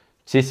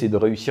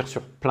réussir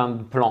sur plein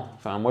de plans.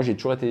 Moi, j'ai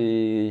toujours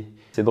été...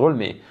 C'est drôle,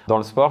 mais dans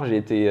le sport, j'ai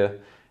été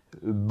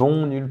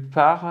bon nulle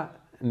part,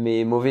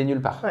 mais mauvais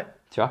nulle part. Ouais.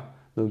 Tu vois ?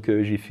 Donc,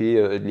 j'ai fait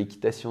de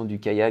l'équitation, du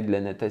kayak, de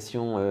la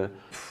natation.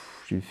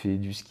 J'ai fait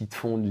du ski de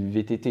fond, du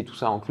VTT, tout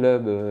ça en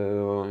club.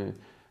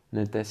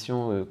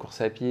 Natation,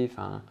 course à pied.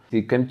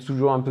 C'est quand même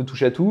toujours un peu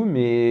touche à tout,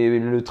 mais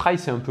le trail,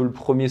 c'est un peu le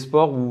premier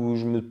sport où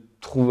je me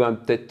trouve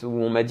peut-être, où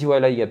on m'a dit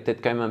là il y a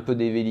peut-être quand même un peu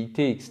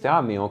d'évélité, etc.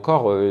 Mais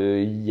encore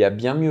il y a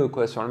bien mieux,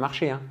 quoi, sur le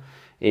marché, hein.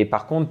 Et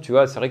par contre, tu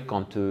vois, c'est vrai que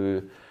quand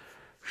je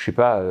sais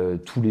pas,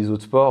 tous les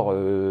autres sports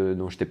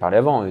dont je t'ai parlé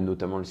avant, et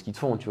notamment le ski de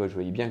fond, tu vois, je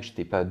voyais bien que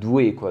j'étais pas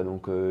doué, quoi.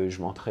 Donc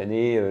je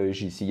m'entraînais,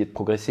 j'ai essayé de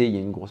progresser, il y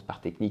a une grosse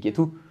part technique et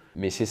tout.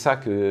 Mais c'est ça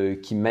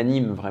qui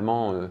m'anime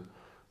vraiment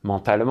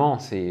mentalement,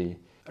 c'est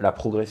la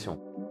progression.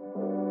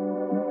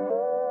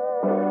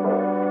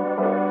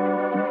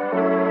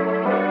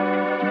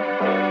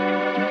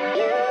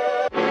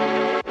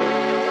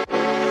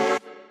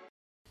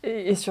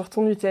 Et sur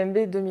ton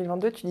UTMB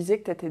 2022, tu disais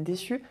que tu étais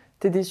déçu.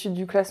 T'es déçu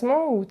du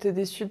classement ou t'es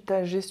déçu de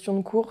ta gestion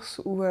de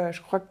course, ou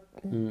je crois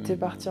que t'es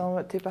parti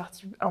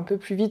un peu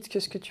plus vite que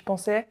ce que tu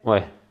pensais?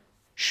 Ouais,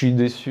 je suis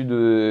déçu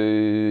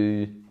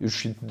de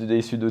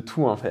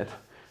tout, en fait.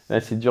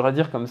 C'est dur à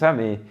dire comme ça,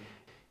 mais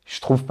je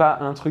trouve pas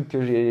un truc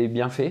que j'ai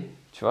bien fait,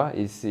 tu vois,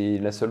 et c'est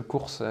la seule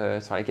course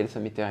sur laquelle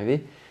ça m'était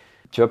arrivé.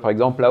 Tu vois, par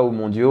exemple, là, aux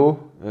mondiaux,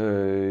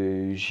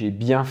 j'ai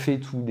bien fait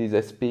tous les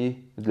aspects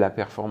de la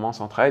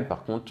performance en trail.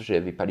 Par contre, je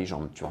n'avais pas les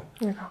jambes, tu vois.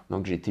 D'accord.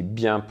 Donc, j'étais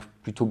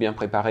plutôt bien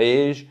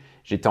préparé.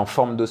 J'étais en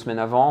forme 2 semaines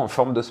avant, en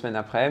forme 2 semaines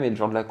après. Mais le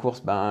jour de la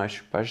course, je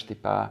sais pas, j'étais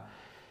pas...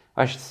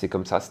 Ouais, c'est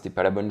comme ça, c'était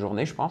pas la bonne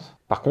journée, je pense.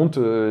 Par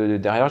contre,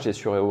 derrière, j'ai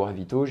assuré au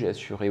ravito, j'ai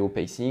assuré au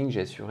pacing,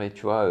 j'ai assuré,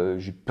 tu vois,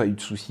 j'ai pas eu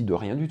de soucis de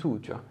rien du tout,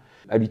 tu vois.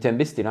 À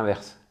l'UTMB, c'était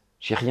l'inverse.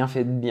 j'ai rien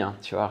fait de bien,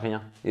 tu vois,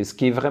 rien. Et ce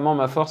qui est vraiment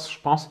ma force, je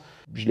pense,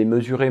 je l'ai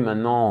mesuré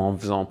maintenant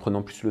en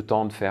prenant plus le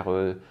temps de faire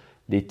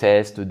des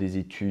tests, des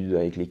études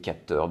avec les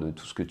capteurs, de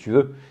tout ce que tu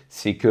veux,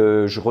 c'est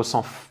que je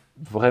ressens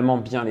vraiment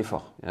bien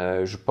l'effort.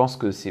 Je pense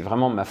que c'est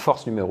vraiment ma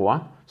force numéro 1,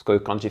 parce que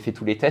quand j'ai fait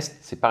tous les tests,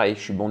 c'est pareil,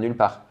 je suis bon nulle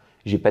part.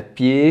 J'ai pas de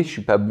pied, je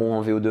suis pas bon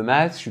en VO2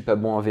 max, je suis pas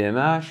bon en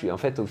VMA. En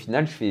fait, au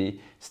final,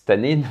 cette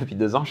année, depuis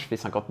 2 ans, je fais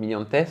 50 millions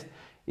de tests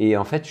et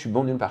en fait, je suis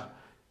bon nulle part.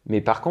 Mais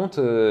par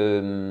contre,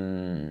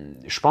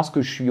 je pense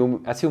que je suis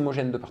assez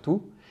homogène de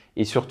partout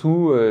et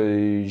surtout,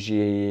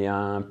 j'ai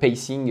un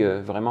pacing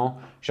vraiment.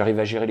 J'arrive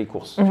à gérer les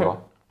courses, tu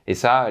vois. Et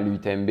ça, à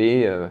l'UTMB,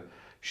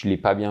 je l'ai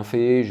pas bien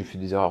fait. J'ai fait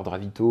des erreurs de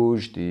ravito.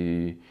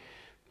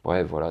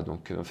 Ouais, voilà.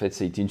 Donc, en fait,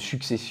 ça a été une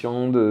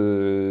succession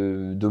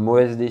de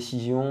mauvaises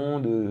décisions,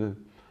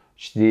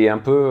 J'étais un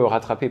peu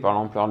rattrapé par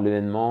l'ampleur de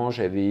l'événement.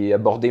 J'avais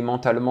abordé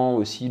mentalement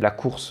aussi la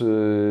course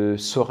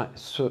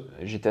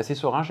J'étais assez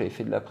serein, j'avais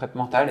fait de la prep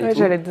mentale et tout.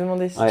 J'allais te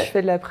demander si tu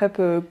fais de la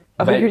prep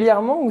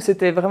régulièrement ou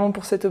c'était vraiment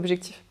pour cet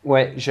objectif.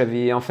 Ouais,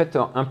 j'avais en fait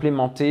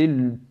implémenté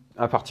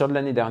à partir de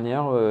l'année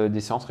dernière des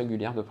séances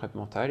régulières de prep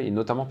mentale et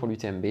notamment pour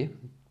l'UTMB.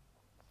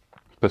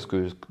 Parce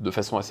que de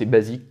façon assez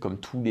basique, comme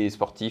tous les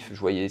sportifs, je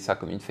voyais ça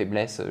comme une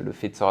faiblesse, le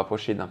fait de se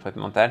rapprocher d'un prep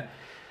mental.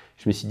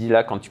 Je me suis dit,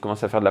 là, quand tu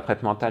commences à faire de la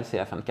prep mentale, c'est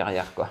la fin de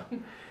carrière, quoi.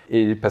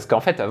 Et parce qu'en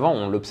fait, avant,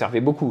 on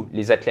l'observait beaucoup.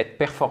 Les athlètes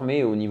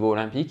performaient au niveau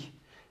olympique.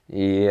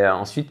 Et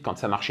ensuite, quand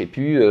ça marchait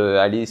plus,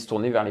 allaient se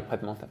tourner vers les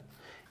prep mentales.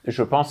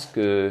 Je pense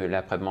que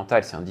la prep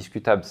mentale, c'est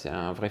indiscutable, c'est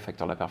un vrai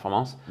facteur de la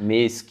performance.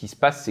 Mais ce qui se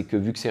passe, c'est que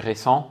vu que c'est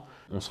récent,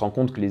 on se rend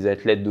compte que les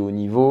athlètes de haut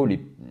niveau, tu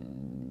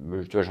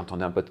vois,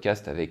 j'entendais un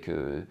podcast avec,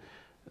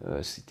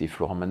 c'était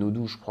Florent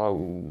Manodou, je crois,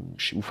 ou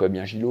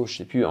Fabien Gillot, je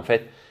sais plus. En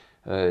fait,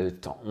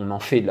 on en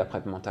fait de la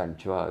prep mentale,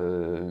 tu vois.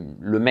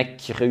 Le mec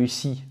qui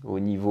réussit au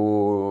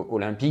niveau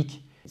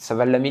olympique, ça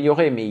va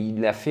l'améliorer, mais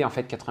il a fait en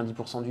fait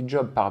 90% du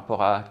job par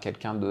rapport à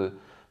quelqu'un de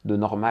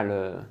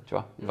normal, tu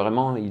vois.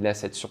 Vraiment, il a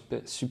cette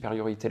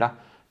supériorité-là,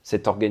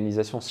 cette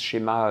organisation, ce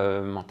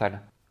schéma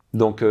mental.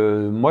 Donc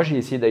moi, j'ai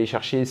essayé d'aller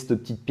chercher cette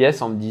petite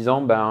pièce en me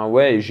disant, ben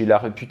ouais, j'ai la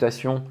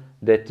réputation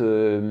d'être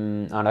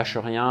un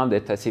lâche-rien,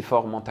 d'être assez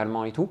fort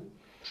mentalement et tout.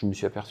 Je me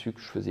suis aperçu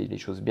que je faisais les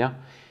choses bien.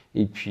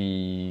 Et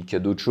puis qu'il y a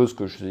d'autres choses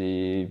que je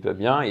faisais pas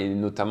bien, et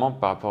notamment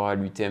par rapport à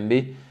l'UTMB,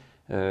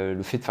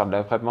 le fait de faire de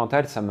la prep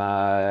mentale, ça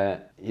m'a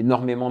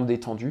énormément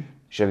détendu.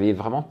 J'avais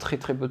vraiment très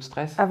très peu de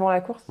stress. Avant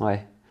la course ?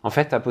 Ouais. En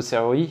fait, a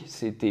posteriori,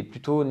 c'était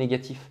plutôt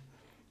négatif.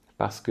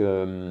 Parce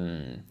que,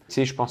 tu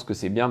sais, je pense que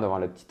c'est bien d'avoir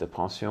la petite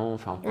appréhension.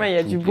 Ouais, il y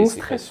a du bon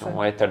stress.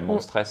 Ouais, t'as le bon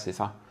stress, c'est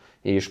ça.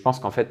 Et je pense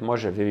qu'en fait, moi,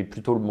 j'avais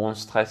plutôt le bon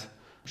stress.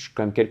 Je suis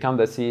quand même quelqu'un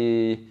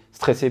d'assez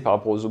stressé par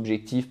rapport aux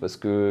objectifs parce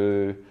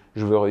que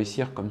je veux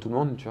réussir comme tout le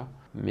monde, tu vois.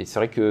 Mais c'est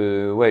vrai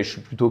que ouais, je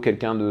suis plutôt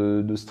quelqu'un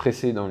de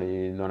stressé dans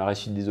la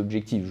réussite des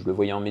objectifs. Je le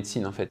voyais en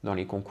médecine, en fait, dans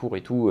les concours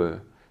et tout,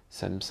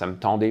 ça me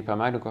tendait pas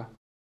mal, quoi.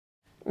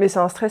 Mais c'est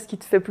un stress qui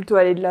te fait plutôt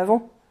aller de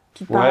l'avant,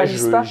 qui te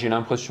paralyse pas. J'ai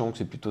l'impression que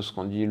c'est plutôt ce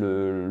qu'on dit,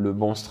 le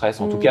bon stress.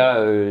 En tout cas,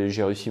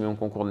 j'ai réussi mon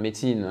concours de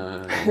médecine.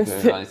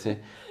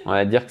 On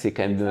va dire que c'est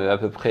quand même à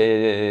peu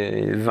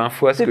près 20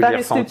 fois ce que j'ai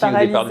ressenti au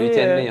départ de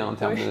l'UTMB en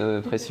termes de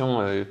pression.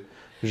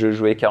 Je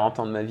jouais 40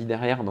 ans de ma vie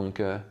derrière, donc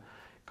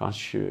quand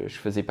je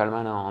faisais pas le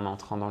mal en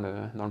entrant dans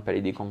le palais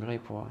des congrès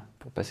pour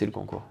passer le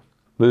concours.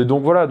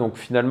 Donc voilà, donc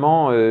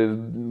finalement,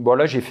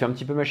 là j'ai fait un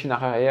petit peu machine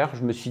arrière.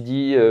 Je me suis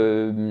dit,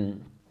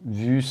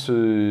 vu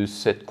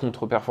cette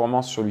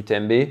contre-performance sur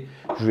l'UTMB,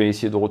 je vais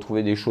essayer de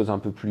retrouver des choses un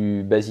peu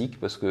plus basiques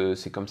parce que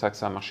c'est comme ça que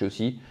ça a marché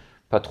aussi.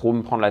 Pas trop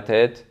me prendre la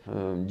tête,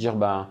 dire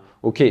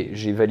ok,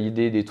 j'ai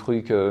validé des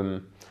trucs,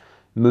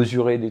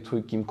 mesuré des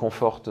trucs qui me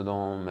confortent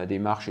dans ma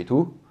démarche et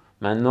tout.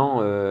 Maintenant,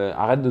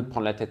 arrête de te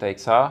prendre la tête avec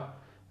ça.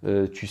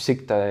 Tu sais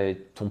que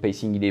ton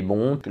pacing il est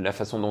bon, que la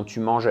façon dont tu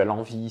manges à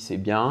l'envie c'est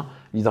bien,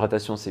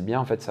 l'hydratation c'est bien,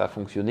 en fait ça a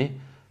fonctionné.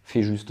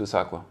 Fais juste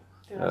ça, quoi.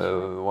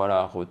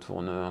 Voilà,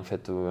 retourne en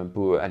fait un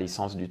peu à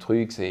l'essence du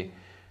truc, c'est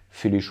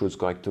fais les choses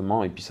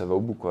correctement et puis ça va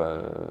au bout, quoi.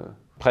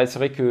 Après, c'est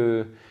vrai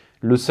que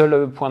le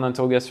seul point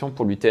d'interrogation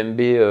pour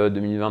l'UTMB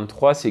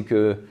 2023, c'est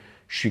que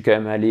je suis quand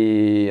même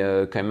allé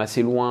quand même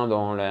assez loin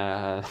dans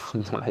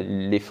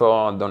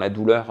l'effort, dans la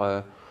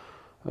douleur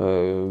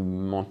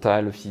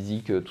mentale,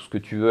 physique, tout ce que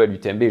tu veux à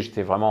l'UTMB.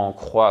 J'étais vraiment en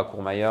croix à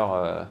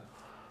Courmayeur,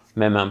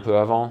 même un peu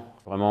avant.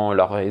 Vraiment,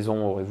 la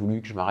raison aurait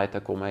voulu que je m'arrête à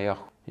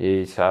Courmayeur.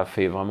 Et ça a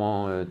fait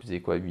vraiment, tu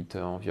faisais quoi,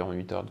 environ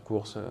 8 heures de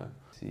course,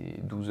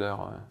 c'est 12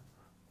 heures,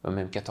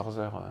 même 14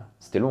 heures.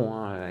 C'était long,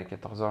 hein,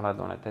 14 heures là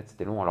dans la tête,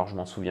 c'était long. Alors je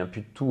m'en souviens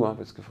plus de tout, hein,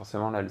 parce que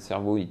forcément là le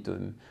cerveau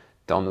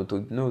t'es en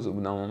auto-hypnose au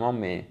bout d'un moment,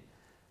 mais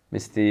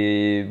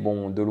c'était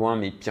de loin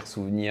mes pires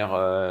souvenirs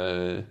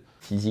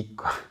physiques,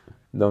 quoi.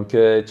 Donc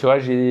tu vois,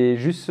 j'ai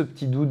juste ce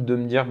petit doute de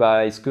me dire,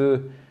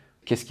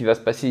 qu'est-ce qui va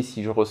se passer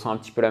si je ressens un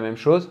petit peu la même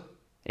chose ?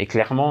 Et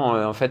clairement,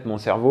 en fait, mon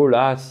cerveau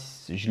là,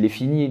 je l'ai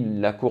fini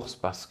la course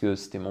parce que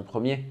c'était mon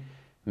premier.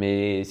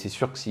 Mais c'est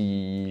sûr que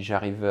si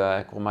j'arrive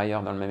à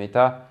Courmayeur dans le même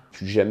état,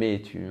 tu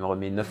me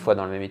remets 9 fois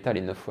dans le même état, les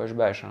 9 fois je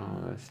bâche. Hein.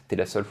 C'était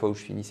la seule fois où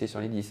je finissais sur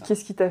les 10.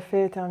 Qu'est-ce qui t'a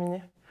fait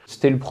terminer ?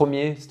 C'était le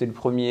premier.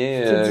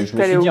 Je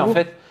me suis dit, en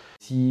fait,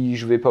 si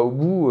je vais pas au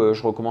bout,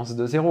 je recommence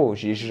de zéro.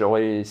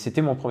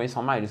 C'était mon premier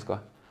 100 miles,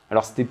 quoi.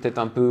 Alors, c'était peut-être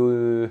un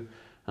peu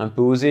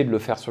osé de le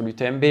faire sur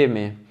l'UTMB,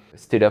 mais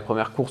c'était la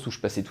première course où je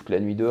passais toute la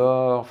nuit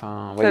dehors.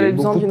 Enfin, tu avais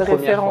besoin d'une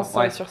référence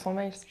sur 100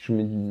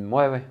 miles.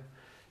 Ouais.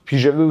 Puis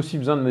j'avais aussi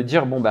besoin de me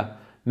dire, bon, bah,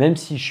 même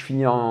si je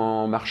finis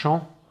en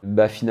marchant,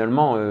 bah,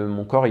 finalement,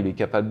 mon corps, il est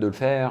capable de le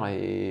faire.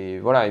 Et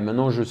voilà. Et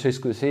maintenant, je sais ce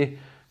que c'est.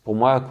 Pour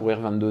moi,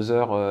 courir 22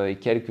 heures et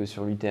quelques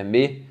sur l'UTMB,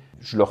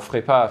 je le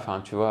referai pas.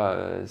 Enfin, tu vois,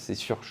 c'est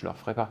sûr que je le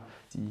referai pas.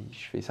 Si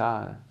je fais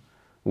ça,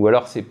 ou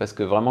alors c'est parce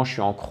que vraiment je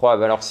suis en croix à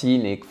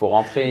Valorcine et qu'il faut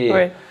rentrer.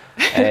 Ouais.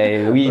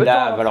 Oui,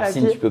 là, à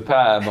Valorcine, tu peux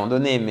pas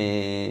abandonner,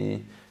 mais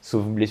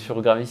sauf blessure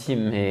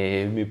gravissime.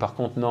 Mais par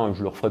contre, non,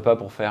 je le referai pas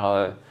pour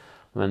faire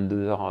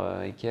 22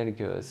 heures et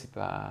quelques. C'est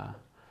pas.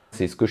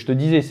 C'est ce que je te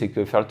disais, c'est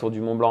que faire le tour du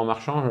Mont Blanc en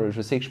marchant,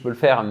 je sais que je peux le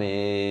faire,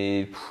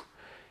 mais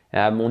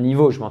à mon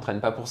niveau, je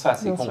m'entraîne pas pour ça,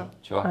 c'est con,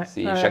 tu vois.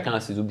 Chacun a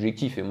ses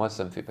objectifs et moi,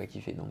 ça me fait pas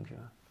kiffer. Donc,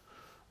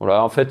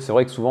 voilà. En fait, c'est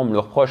vrai que souvent, on me le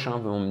reproche.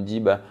 On me dit,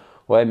 bah,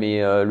 ouais,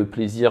 mais le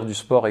plaisir du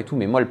sport et tout.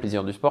 Mais moi, le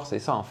plaisir du sport, c'est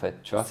ça, en fait.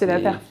 Tu vois, c'est la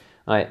perf.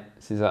 Ouais,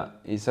 c'est ça.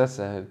 Et ça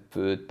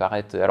peut te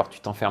paraître. Alors, tu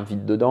t'enfermes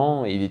vite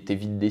dedans et t'es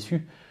vite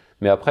déçu.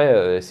 Mais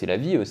après, c'est la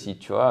vie aussi,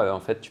 tu vois. En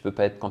fait, tu peux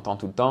pas être content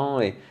tout le temps.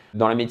 Et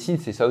dans la médecine,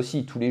 c'est ça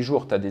aussi. Tous les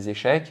jours, tu as des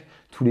échecs.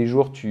 Tous les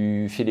jours,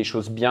 tu fais les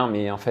choses bien,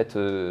 mais en fait,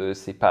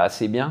 c'est pas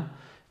assez bien.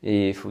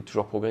 Et il faut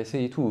toujours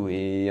progresser et tout.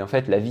 Et en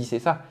fait, la vie, c'est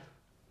ça.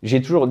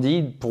 J'ai toujours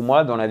dit, pour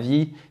moi, dans la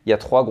vie, il y a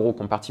 3 gros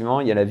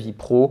compartiments. Il y a la vie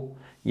pro,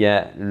 il y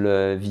a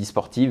la vie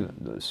sportive,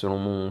 selon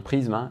mon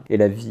prisme, et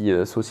la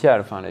vie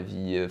sociale, enfin la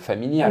vie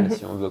familiale,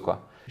 si on veut,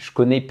 quoi. Je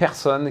connais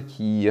personne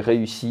qui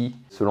réussit,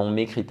 selon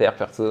mes critères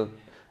perso,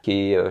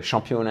 qui est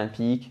champion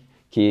olympique,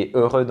 qui est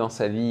heureux dans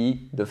sa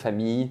vie de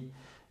famille,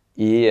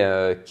 et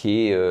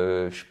qui est,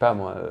 je sais pas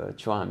moi,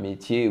 tu vois, un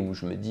métier où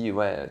je me dis,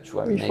 ouais, tu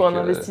vois, il faut un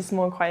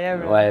investissement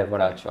incroyable. Ouais,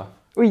 voilà, tu vois.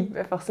 Oui,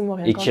 bah forcément,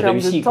 rien et qu'en qui termes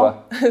réussit, de temps,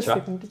 quoi.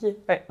 c'est compliqué.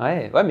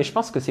 Ouais, mais je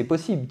pense que c'est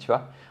possible, tu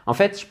vois. En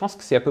fait, je pense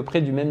que c'est à peu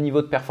près du même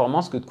niveau de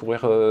performance que de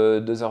courir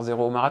 2h0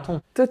 au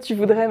marathon. Toi, tu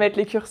voudrais mettre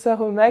les curseurs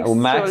au max sur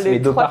les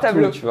mais 3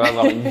 tableaux. Tu vois,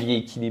 avoir une vie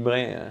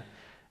équilibrée.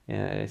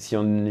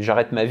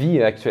 J'arrête ma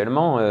vie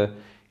actuellement,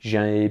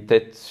 j'ai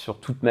peut-être sur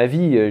toute ma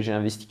vie, j'ai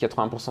investi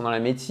 80% dans la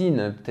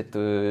médecine, peut-être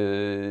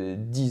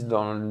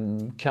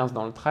 15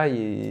 dans le trail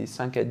et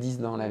 5 à 10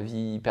 dans la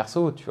vie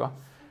perso, tu vois.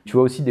 Tu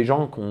vois aussi des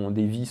gens qui ont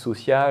des vies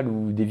sociales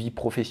ou des vies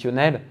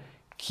professionnelles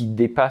qui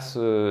dépassent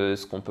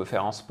ce qu'on peut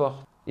faire en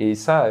sport. Et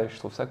ça, je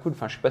trouve ça cool.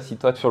 Enfin, je sais pas si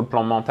toi, sur le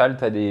plan mental,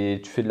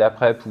 tu fais de la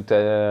prep ou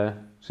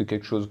c'est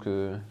quelque chose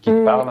qui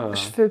te parle.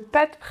 Je fais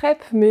pas de prep,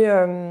 mais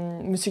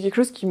c'est quelque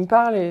chose qui me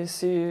parle et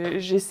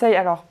j'essaye.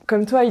 Alors,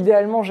 comme toi,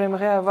 idéalement,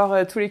 j'aimerais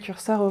avoir tous les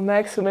curseurs au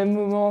max au même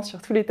moment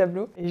sur tous les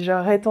tableaux. Et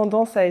j'aurais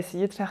tendance à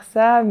essayer de faire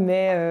ça,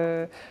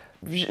 mais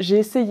j'ai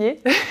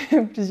essayé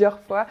plusieurs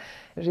fois.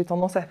 J'ai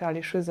tendance à faire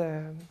les choses,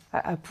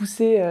 à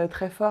pousser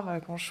très fort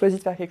quand je choisis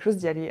de faire quelque chose,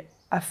 d'y aller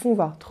à fond,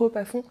 voire trop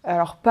à fond.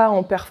 Alors pas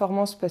en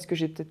performance parce que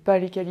j'ai peut-être pas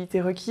les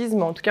qualités requises,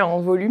 mais en tout cas en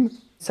volume.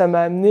 Ça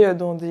m'a amené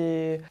dans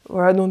des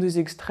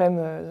extrêmes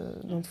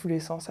dans tous les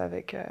sens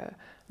avec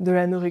de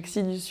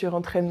l'anorexie, du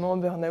surentraînement,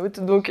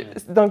 burn-out. Donc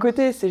d'un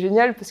côté c'est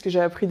génial parce que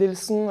j'ai appris des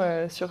leçons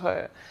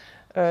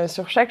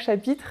sur chaque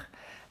chapitre,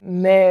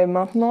 mais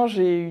maintenant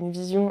j'ai une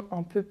vision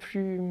un peu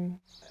plus...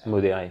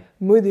 Modérée,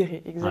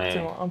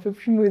 exactement. Ouais. Un peu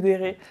plus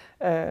modérée.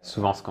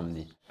 Souvent ce qu'on me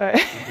dit. Ouais.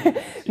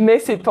 Mais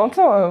c'est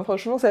tentant, hein.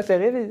 Franchement, ça fait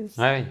rêver.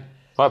 Ouais.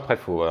 Après, il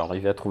faut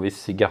arriver à trouver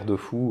ses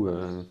garde-fous.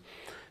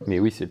 Mais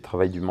oui, c'est le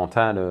travail du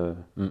mental.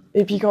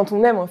 Et puis quand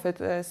on aime, en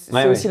fait,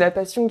 c'est aussi la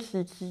passion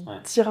qui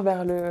tire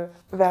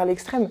vers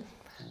l'extrême.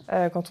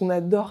 Quand on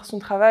adore son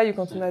travail ou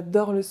quand on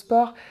adore le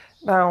sport,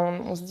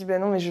 on se dit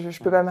non, mais je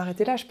ne peux pas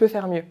m'arrêter là, je peux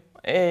faire mieux.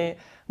 Et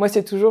moi,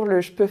 c'est toujours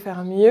le « je peux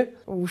faire mieux »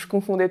 où je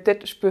confondais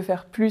peut-être « je peux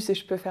faire plus » et «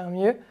 je peux faire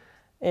mieux ».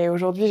 Et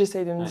aujourd'hui,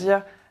 j'essaye de me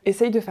dire «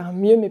 essaye de faire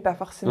mieux, mais pas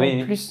forcément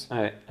plus ».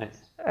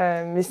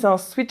 Mais c'est un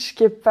switch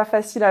qui n'est pas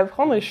facile à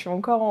prendre et je suis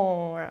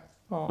encore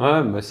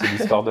c'est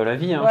l'histoire de la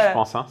vie, voilà. Je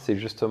pense. C'est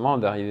justement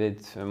d'arriver...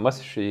 Moi,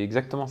 je fais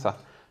exactement ça.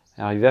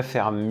 Arriver à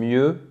faire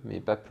mieux, mais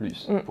pas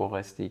plus, pour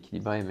rester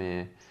équilibré,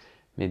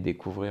 mais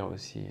découvrir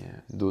aussi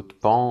d'autres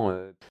pans.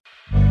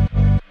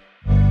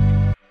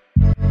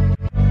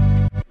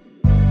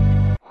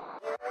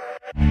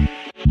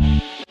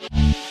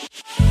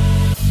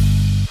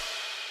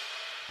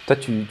 Toi,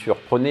 tu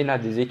reprenais là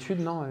des études,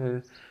 non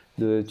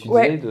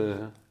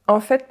En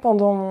fait,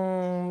 pendant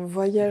mon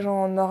voyage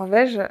en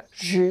Norvège,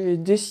 j'ai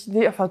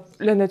décidé... Enfin,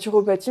 la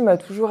naturopathie m'a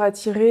toujours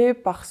attirée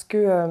parce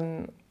que,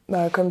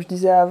 comme je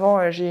disais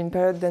avant, j'ai eu une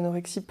période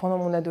d'anorexie pendant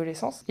mon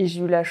adolescence. Et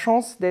j'ai eu la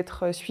chance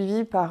d'être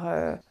suivie par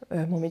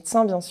mon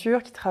médecin, bien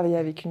sûr, qui travaillait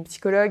avec une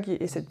psychologue.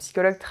 Et cette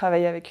psychologue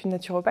travaillait avec une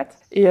naturopathe.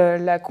 Et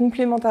la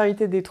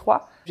complémentarité des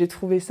trois J'ai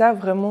trouvé ça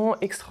vraiment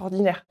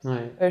extraordinaire.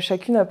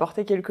 Chacune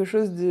apportait quelque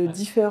chose de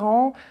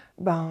différent.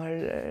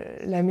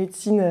 La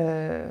médecine,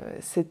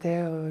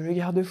 c'était le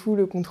garde-fou,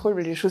 le contrôle,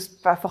 les choses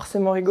pas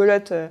forcément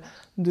rigolotes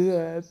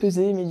de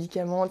peser,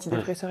 médicaments,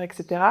 antidépresseurs,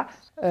 etc.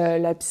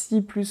 La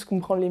psy, plus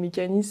comprendre les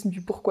mécanismes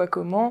du pourquoi,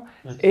 comment.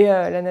 Et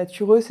la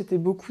natureuse, c'était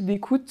beaucoup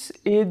d'écoute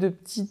et de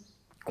petits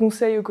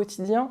conseils au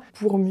quotidien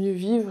pour mieux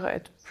vivre,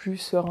 être plus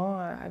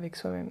serein avec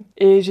soi-même.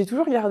 Et j'ai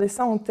toujours gardé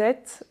ça en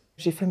tête.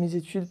 J'ai fait mes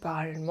études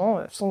parallèlement,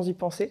 sans y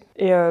penser.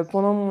 Et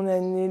pendant mon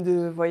année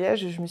de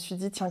voyage, je me suis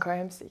dit, tiens, quand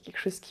même, c'est quelque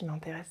chose qui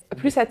m'intéresse.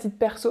 Plus à titre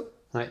perso.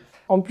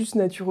 En plus,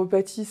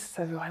 naturopathie,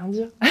 ça veut rien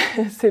dire.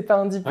 C'est pas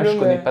un diplôme... je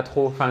connais pas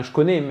trop. Enfin, je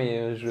connais,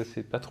 mais je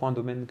sais pas trop un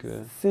domaine que...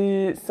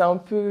 C'est un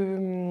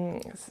peu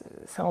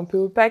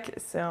opaque.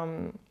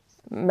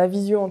 Ma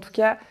vision, en tout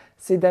cas,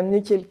 c'est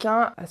d'amener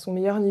quelqu'un à son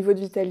meilleur niveau de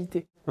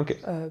vitalité.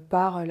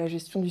 Par la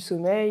gestion du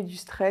sommeil, du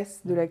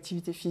stress, de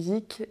l'activité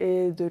physique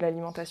et de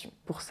l'alimentation.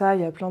 Pour ça,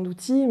 il y a plein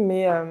d'outils,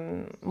 mais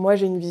moi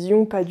j'ai une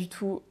vision pas du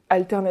tout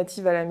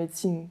alternative à la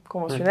médecine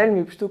conventionnelle,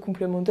 mais plutôt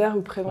complémentaire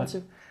ou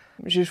préventive.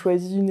 J'ai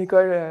choisi une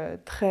école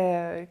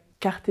très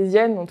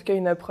cartésienne, en tout cas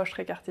une approche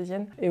très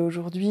cartésienne. Et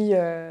aujourd'hui,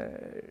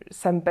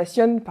 ça me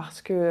passionne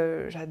parce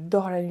que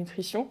j'adore la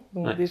nutrition.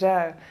 Donc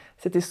déjà,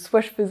 c'était soit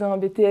je faisais un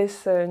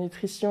BTS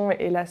nutrition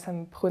et là, ça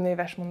me prenait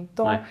vachement de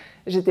temps.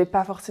 J'étais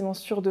pas forcément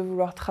sûre de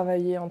vouloir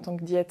travailler en tant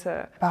que diète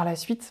par la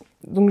suite.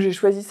 Donc j'ai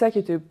choisi ça qui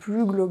était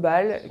plus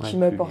global, qui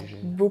m'apporte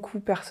beaucoup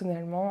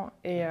personnellement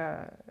et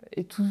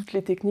toutes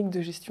les techniques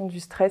de gestion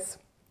du stress.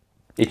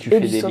 Et tu fais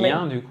des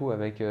liens du coup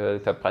avec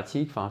ta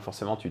pratique, enfin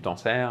forcément tu t'en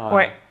sers.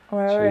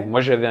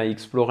 Moi j'avais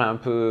exploré un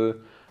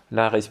peu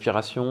la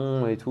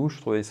respiration et tout, je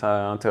trouvais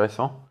ça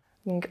intéressant.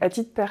 Donc à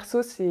titre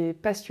perso, c'est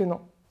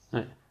passionnant.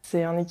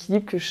 C'est un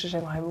équilibre que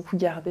j'aimerais beaucoup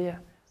garder.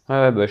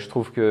 Je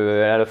trouve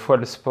que à la fois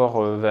le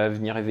sport va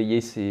venir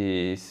éveiller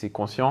ses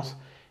consciences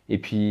et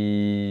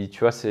puis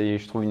tu vois,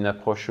 je trouve une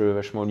approche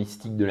vachement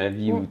holistique de la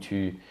vie où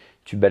tu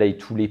balayes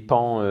tous les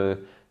pans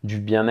du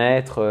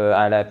bien-être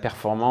à la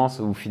performance,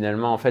 où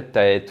finalement en fait tu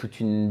as toute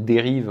une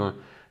dérive.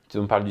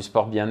 On parle du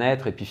sport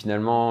bien-être et puis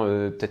finalement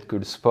peut-être que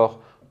le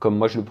sport comme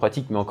moi je le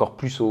pratique mais encore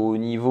plus au haut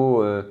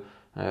niveau,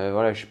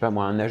 je sais pas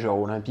moi, un nageur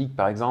olympique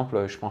par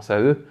exemple, je pense à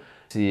eux,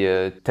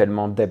 c'est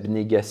tellement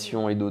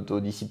d'abnégation et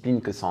d'autodiscipline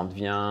que ça en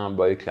devient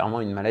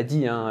clairement une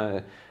maladie,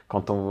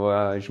 quand on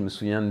voit, je me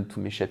souviens de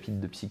tous mes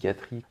chapitres de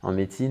psychiatrie en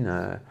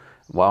médecine,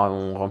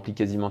 on remplit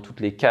quasiment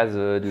toutes les cases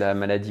de la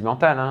maladie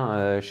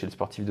mentale chez le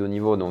sportif de haut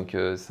niveau, donc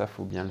ça,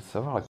 faut bien le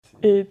savoir.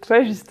 Et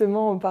toi,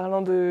 justement, en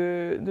parlant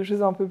de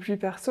choses un peu plus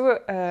perso,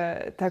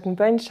 ta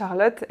compagne,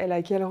 Charlotte, elle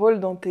a quel rôle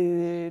dans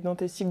tes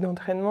cycles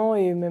d'entraînement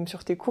et même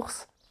sur tes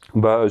courses ?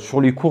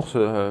 Sur les courses,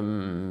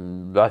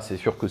 c'est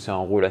sûr que c'est un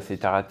rôle assez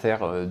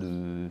terre-à-terre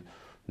de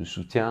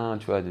soutien,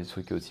 tu vois, des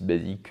trucs aussi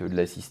basiques que de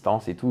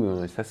l'assistance et tout,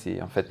 ça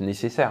c'est en fait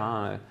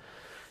nécessaire,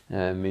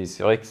 mais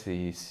c'est vrai que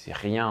c'est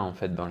rien en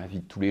fait dans la vie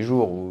de tous les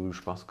jours, où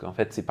je pense qu'en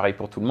fait c'est pareil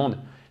pour tout le monde,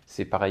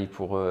 c'est pareil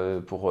pour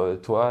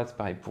toi, c'est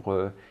pareil pour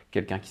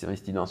quelqu'un qui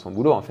s'investit dans son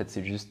boulot, en fait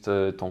c'est juste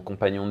ton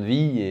compagnon de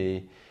vie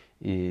et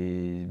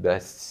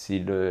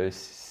c'est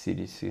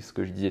ce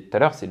que je disais tout à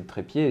l'heure, c'est le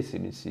trépied,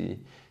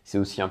 c'est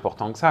aussi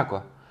important que ça,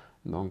 quoi.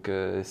 Donc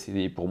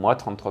c'est pour moi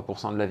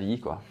 33% de la vie,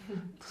 quoi,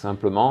 tout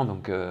simplement.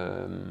 Donc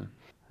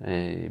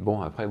et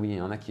bon, après oui, il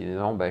y en a qui disent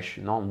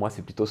non, moi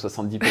c'est plutôt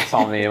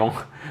 70%, mais bon,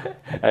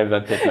 elle va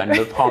peut-être mal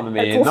le prendre,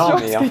 mais non,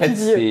 mais en fait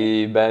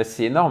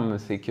c'est énorme,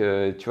 c'est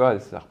que tu vois,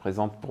 ça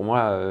représente pour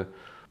moi,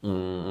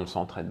 on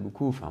s'entraide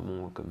beaucoup, enfin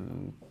bon,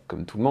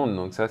 comme tout le monde,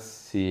 donc ça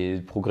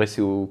c'est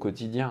progresser au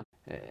quotidien.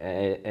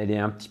 Elle est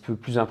un petit peu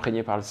plus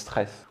imprégnée par le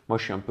stress. Moi,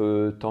 je suis un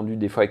peu tendu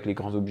des fois avec les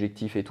grands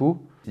objectifs et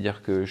tout.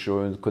 C'est-à-dire que je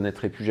ne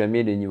connaîtrai plus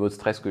jamais les niveaux de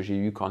stress que j'ai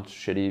eu quand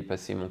j'allais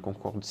passer mon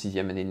concours de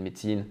 6e année de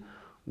médecine,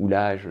 où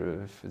là,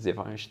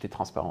 j'étais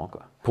transparent,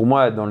 quoi. Pour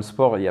moi, dans le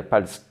sport, il n'y a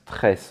pas le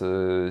stress.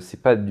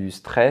 C'est pas du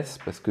stress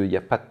parce qu'il n'y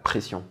a pas de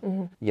pression.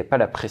 Il n'y a pas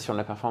la pression de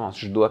la performance.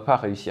 Je ne dois pas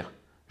réussir.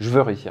 Je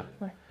veux réussir.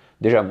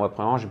 Déjà, moi,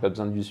 premièrement, je n'ai pas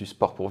besoin du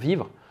sport pour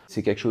vivre.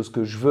 C'est quelque chose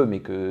que je veux,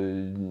 mais qui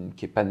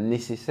n'est pas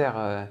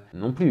nécessaire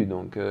non plus.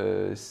 Donc,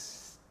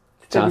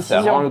 ça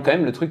rend quand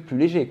même le truc plus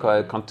léger,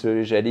 quoi. Quand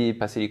j'allais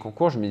passer les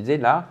concours, je me disais,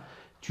 là,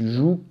 tu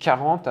joues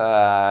 40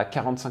 à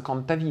 45 ans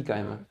de ta vie, quand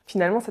même.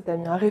 Finalement, ça t'a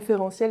mis un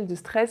référentiel de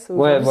stress. Tout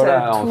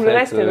le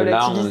reste est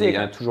relativisé.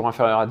 Là, on est toujours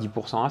inférieur à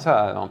 10% à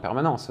ça, en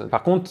permanence.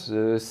 Par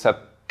contre,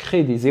 ça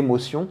crée des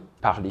émotions,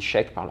 par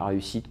l'échec, par la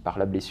réussite, par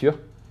la blessure,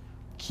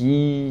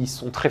 qui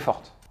sont très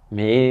fortes.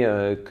 Mais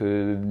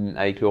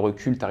qu'avec le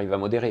recul, tu arrives à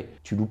modérer.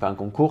 Tu loupes un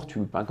concours,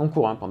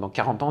 Pendant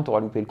 40 ans, tu auras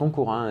loupé le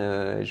concours.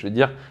 Je veux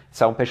dire,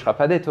 ça n'empêchera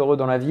pas d'être heureux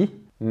dans la vie.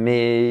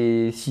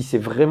 Mais si c'est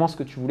vraiment ce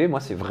que tu voulais, moi,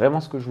 c'est vraiment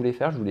ce que je voulais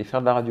faire. Je voulais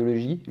faire de la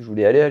radiologie, je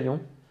voulais aller à Lyon.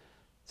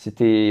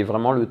 C'était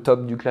vraiment le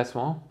top du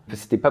classement.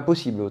 C'était pas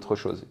possible autre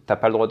chose. Tu n'as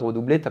pas le droit de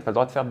redoubler, tu n'as pas le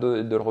droit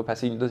de le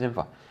repasser une deuxième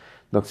fois.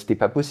 Donc, c'était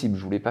pas possible.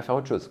 Je voulais pas faire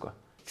autre chose, quoi.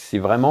 C'est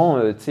vraiment,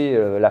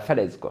 la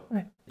falaise, quoi.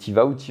 Ouais. T'y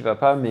vas ou t'y vas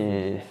pas,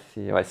 mais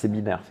c'est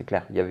binaire, c'est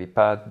clair. Il n'y avait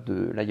pas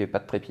de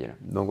trépied, là.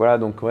 Donc voilà,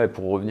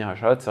 pour revenir à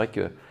Charlotte, c'est vrai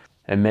que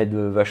elle m'aide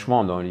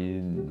vachement dans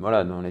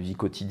la vie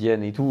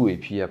quotidienne et tout. Et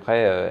puis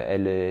après,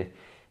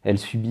 elle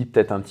subit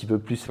peut-être un petit peu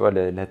plus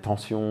la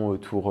tension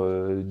autour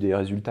des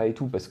résultats et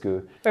tout, parce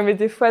que... Ouais, mais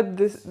des fois,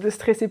 de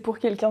stresser pour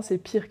quelqu'un, c'est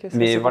pire que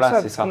stresser pour soi,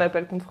 parce qu'on n'a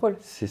pas le contrôle.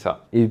 C'est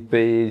ça. Et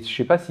je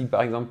sais pas si,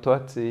 par exemple,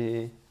 toi,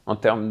 en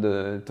termes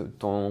de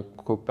ton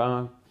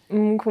copain...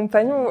 Mon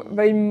compagnon,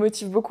 il me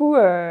motive beaucoup.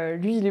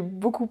 Lui, il est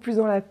beaucoup plus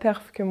dans la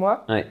perf que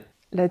moi. Ouais.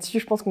 Là-dessus,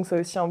 je pense qu'on s'est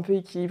aussi un peu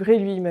équilibré.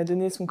 Lui, il m'a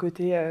donné son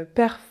côté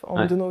perf en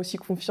me donnant aussi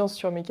confiance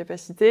sur mes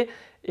capacités.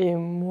 Et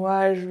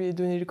moi, je lui ai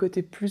donné le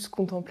côté plus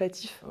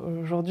contemplatif.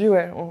 Aujourd'hui,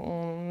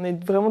 on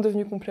est vraiment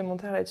devenus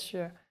complémentaires là-dessus.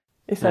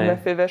 Et ça m'a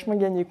fait vachement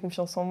gagner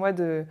confiance en moi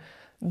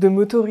de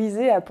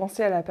m'autoriser à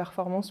penser à la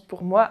performance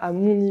pour moi, à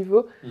mon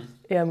niveau,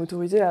 et à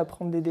m'autoriser à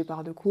prendre des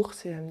départs de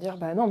course et à me dire,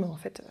 non, mais en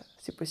fait,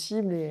 c'est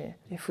possible et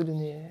il faut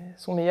donner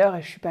son meilleur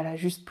et je suis pas là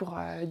juste pour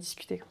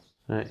discuter.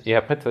 Ouais. Et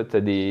après, toi, t'as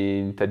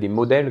des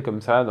modèles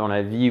comme ça dans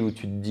la vie où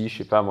tu te dis, je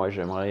sais pas, moi,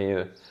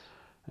 j'aimerais...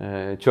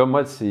 tu vois,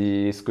 moi,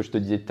 c'est ce que je te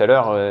disais tout à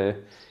l'heure,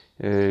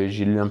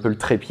 j'ai un peu le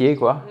trépied,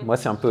 quoi. Moi,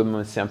 c'est un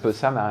peu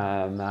ça,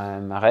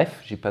 ma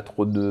ref. J'ai pas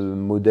trop de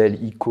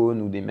modèles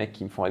icônes ou des mecs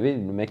qui me font rêver.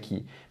 Le mec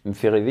qui me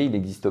fait rêver, il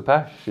n'existe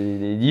pas. Je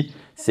l'ai dit,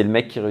 c'est le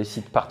mec qui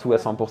réussit partout à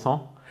 100%.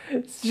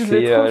 Si je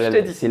le trouve, je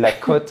te dis. C'est la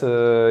cote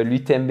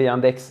l'UTMB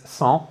Index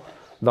 100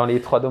 dans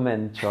les 3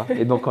 domaines, tu vois.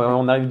 Et donc,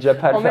 on n'arrive déjà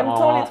pas à le faire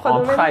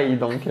en trail,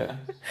 donc...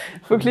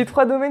 Faut que les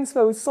 3 domaines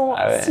soient au 100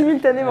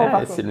 simultanément, par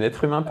contre. C'est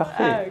l'être humain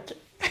parfait. Ah, ok.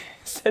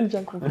 Ça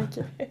devient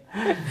compliqué.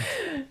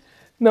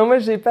 Non, moi,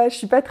 je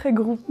suis pas très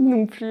groupie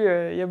non plus.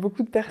 Il y a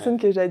beaucoup de personnes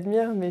que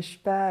j'admire, mais je suis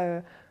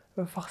pas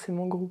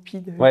forcément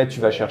groupie. Ouais, tu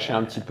vas chercher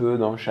un petit peu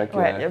dans chaque...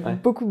 Ouais, il y a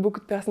beaucoup de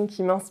personnes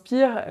qui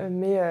m'inspirent,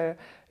 mais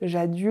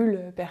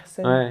j'adule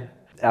personne. Ouais.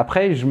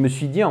 Après, je me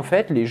suis dit, en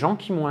fait, les gens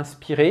qui m'ont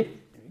inspiré,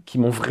 qui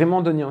m'ont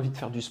vraiment donné envie de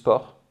faire du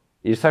sport,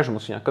 et ça, je m'en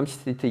souviens comme si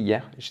c'était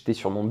hier. J'étais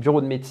sur mon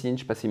bureau de médecine,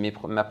 je passais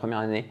ma première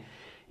année,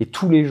 et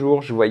tous les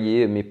jours, je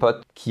voyais mes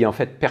potes qui, en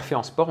fait, perfaient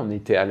en sport. On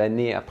était à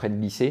l'année après le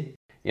lycée.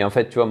 Et en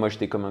fait, tu vois, moi,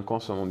 j'étais comme un con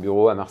sur mon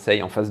bureau à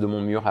Marseille, en face de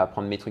mon mur, à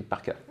apprendre mes trucs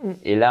par cœur.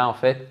 Et là, en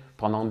fait,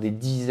 pendant des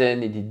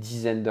dizaines et des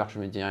dizaines d'heures, je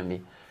me disais,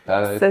 mais...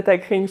 ça t'a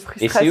créé une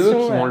frustration. Et c'est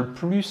eux qui m'ont le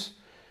plus...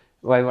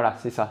 Ouais, voilà,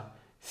 c'est ça.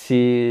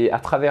 C'est à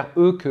travers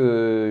eux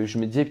que je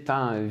me disais,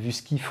 putain, vu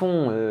ce qu'ils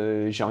font,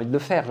 j'ai envie de le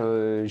faire,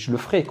 je le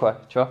ferai,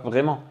 quoi, tu vois,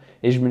 vraiment.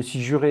 Et je me le suis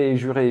juré.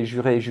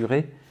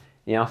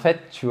 Et en fait,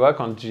 tu vois,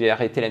 quand j'ai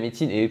arrêté la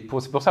médecine, c'est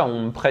pour ça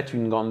qu'on me prête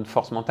une grande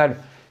force mentale,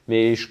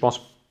 mais je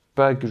pense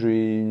pas que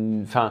j'ai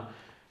une... Enfin,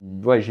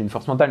 ouais, j'ai une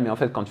force mentale, mais en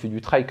fait, quand tu fais du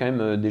trail, quand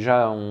même,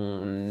 déjà,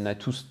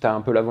 t'as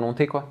un peu la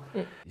volonté, quoi.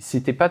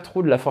 C'était pas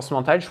trop de la force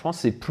mentale, je pense,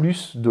 c'est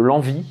plus de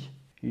l'envie.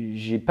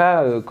 J'ai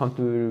pas, quand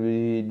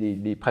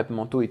les prep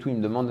mentaux et tout, ils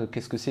me demandent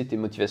qu'est-ce que c'est tes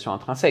motivations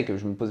intrinsèques,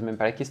 je me pose même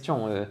pas la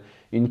question.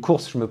 Une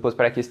course, je me pose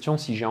pas la question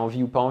si j'ai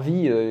envie ou pas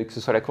envie, que ce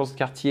soit la course de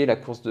quartier, la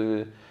course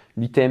de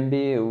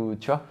l'UTMB, ou,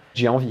 tu vois,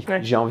 j'ai envie.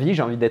 Ouais. J'ai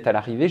envie d'être à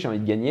l'arrivée, j'ai envie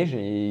de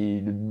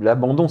gagner.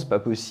 L'abandon, c'est pas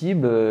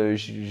possible.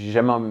 J'ai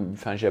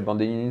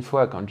abandonné une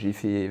fois quand j'ai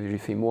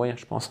fait mourir,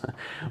 je pense,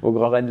 au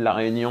Grand Raid de la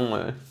Réunion,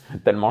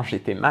 tellement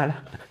j'étais mal.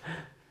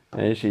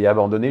 J'ai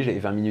abandonné, j'avais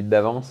 20 minutes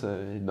d'avance,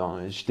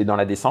 j'étais dans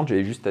la descente,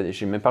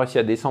 j'ai même pas réussi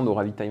à descendre au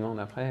ravitaillement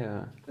d'après.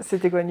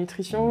 C'était quoi,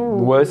 nutrition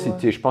Ouais,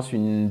 c'était, je pense,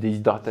 une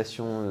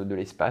déshydratation de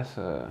l'espace.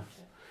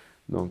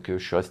 Donc je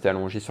suis resté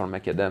allongé sur le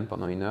macadam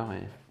pendant 1 heure.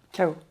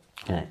 KO.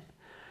 Ouais.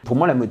 Pour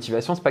moi, la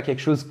motivation, c'est pas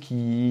quelque chose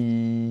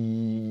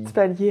qui... C'est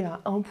pas lié à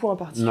un point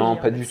particulier. Non,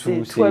 pas du tout.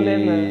 C'est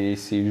toi-même,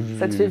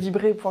 ça te fait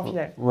vibrer, point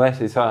final. Ouais,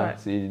 c'est ça. Ouais.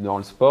 C'est, dans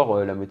le sport,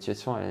 la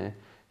motivation,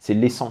 c'est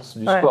l'essence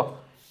du sport.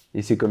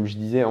 Et c'est comme je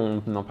disais,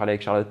 on en parlait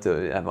avec Charlotte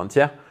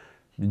avant-hier,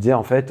 je disais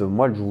en fait,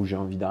 moi le jour où j'ai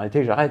envie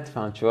d'arrêter, j'arrête.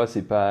 Enfin, tu vois,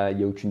 il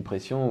n'y a aucune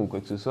pression ou quoi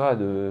que ce soit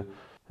de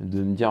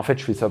me dire en fait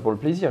je fais ça pour le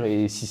plaisir.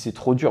 Et si c'est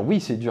trop dur, oui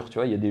c'est dur, tu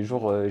vois, il y a des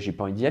jours j'ai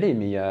pas envie d'y aller,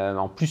 mais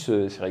en plus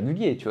c'est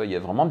régulier, tu vois, il y a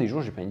vraiment des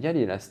jours j'ai pas envie d'y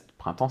aller. Là, ce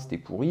printemps c'était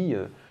pourri, je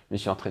me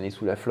suis entraîné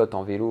sous la flotte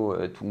en vélo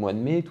tout le mois de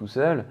mai, tout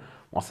seul,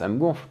 bon ça me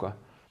gonfle quoi.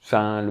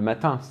 Enfin le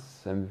matin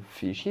ça me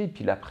fait chier, et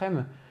puis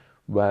l'après-midi,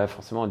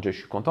 forcément déjà je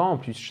suis content, en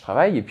plus je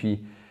travaille, et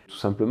puis tout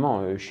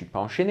simplement, je suis pas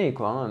enchaîné,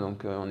 quoi. Hein,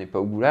 donc, on n'est pas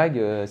au goulag.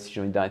 Si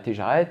j'ai envie d'arrêter,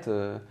 j'arrête.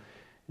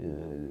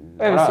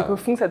 Voilà. Mais c'est qu'au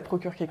fond, ça te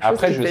procure quelque chose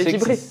qui te fait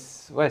vibrer.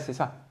 Ouais, c'est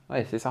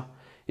ça.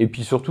 Et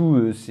puis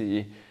surtout,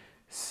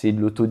 c'est de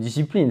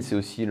l'autodiscipline. C'est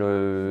aussi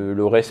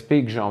le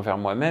respect que j'ai envers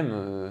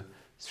moi-même.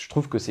 Je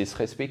trouve que c'est se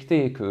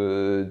respecter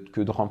que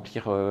de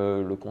remplir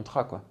le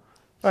contrat, quoi.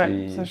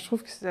 Ouais, ça, je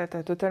trouve que tu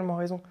as totalement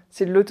raison.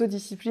 C'est de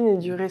l'autodiscipline et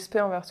du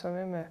respect envers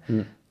soi-même,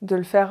 de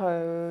le faire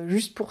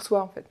juste pour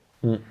soi, en fait.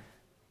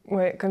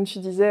 Ouais, comme tu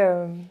disais,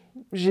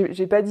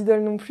 j'ai pas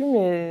d'idole non plus,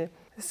 mais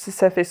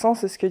ça fait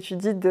sens ce que tu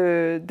dis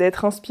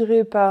d'être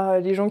inspiré par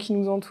les gens qui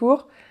nous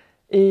entourent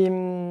et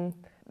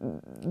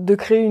de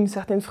créer une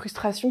certaine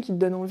frustration qui te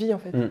donne envie en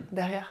fait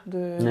derrière,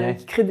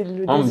 qui crée le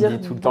désir. On me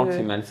dit tout le temps que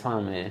c'est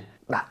malsain, mais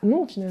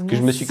non finalement. Que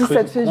je me suis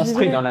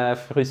construit dans la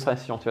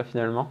frustration, tu vois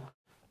finalement.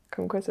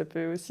 Comme quoi, ça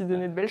peut aussi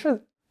donner de belles choses.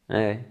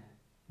 Ouais.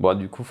 Bon,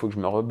 du coup, il faut que je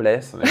me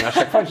reblesse. Mais à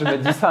chaque fois que je me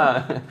dis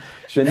ça,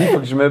 je me dis, il faut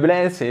que je me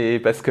blesse. Et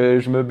parce que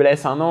je me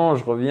blesse un an,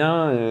 je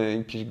reviens et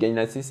puis je gagne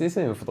la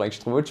CCC. Il faudrait que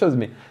je trouve autre chose.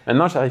 Mais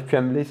maintenant, je n'arrive plus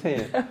à me blesser.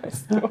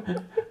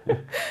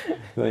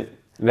 Oui.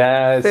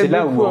 Bah, c'est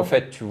là où, en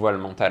fait, tu vois le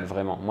mental,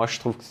 vraiment. Moi, je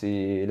trouve que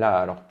c'est là.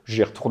 Alors,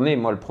 j'ai retourné,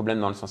 moi, le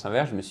problème dans le sens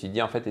inverse. Je me suis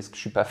dit, en fait, est-ce que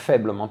je ne suis pas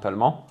faible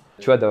mentalement?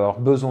 Tu vois, d'avoir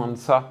besoin de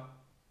ça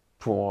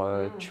pour,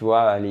 tu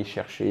vois, aller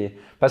chercher.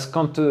 Parce que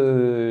quand...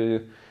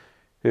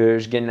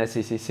 je gagne la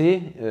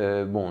CCC,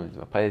 bon,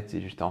 après,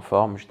 j'étais en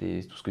forme,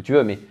 j'étais tout ce que tu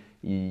veux, mais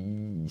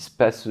il se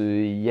passe,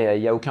 il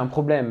y a aucun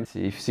problème.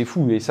 C'est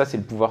fou, et ça, c'est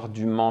le pouvoir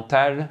du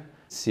mental.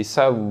 C'est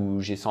ça où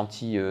j'ai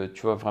senti,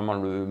 tu vois, vraiment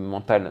le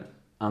mental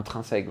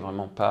intrinsèque,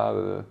 vraiment pas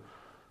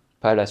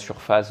la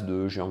surface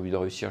de j'ai envie de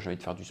réussir, j'ai envie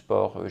de faire du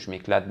sport, je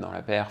m'éclate dans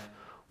la perf.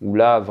 Où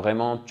là,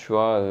 vraiment, tu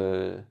vois...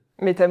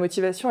 Mais ta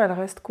motivation, elle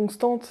reste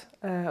constante,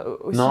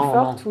 aussi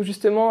forte, ou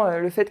justement,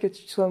 le fait que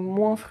tu sois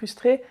moins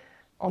frustré,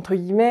 entre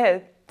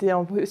guillemets, t'es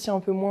aussi un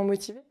peu moins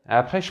motivé?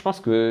 Après, je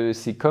pense que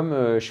c'est comme,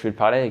 je fais le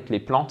parallèle avec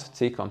les plantes, tu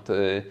sais, quand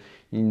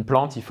une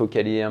plante, il faut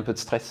qu'elle ait un peu de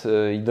stress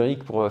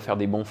hydrique pour faire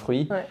des bons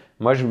fruits. Ouais.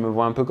 Moi, je me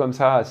vois un peu comme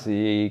ça,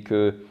 c'est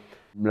que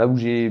là où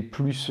j'ai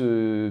plus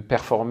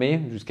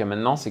performé jusqu'à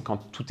maintenant, c'est quand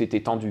tout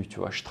était tendu, tu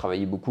vois. Je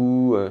travaillais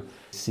beaucoup,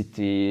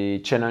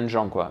 c'était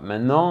challengeant, quoi.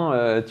 Maintenant,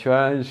 tu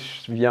vois,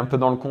 je vis un peu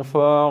dans le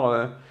confort,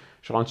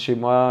 je rentre chez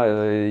moi,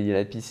 il y a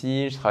la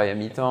piscine, je travaille à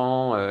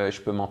mi-temps,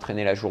 je peux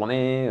m'entraîner la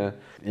journée.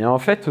 Et en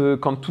fait,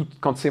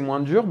 quand c'est moins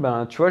dur,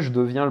 ben, tu vois, je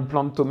deviens le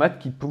plant de tomate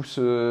qui pousse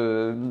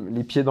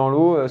les pieds dans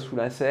l'eau sous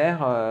la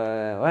serre.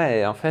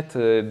 Ouais, en fait,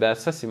 ben,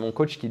 ça, c'est mon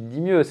coach qui te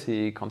dit mieux.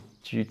 C'est quand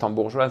tu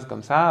t'embourgeoises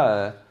comme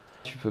ça,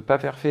 tu peux pas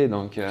faire fait.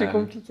 Donc, c'est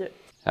compliqué.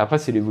 Après,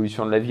 c'est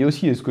l'évolution de la vie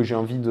aussi. Est-ce que j'ai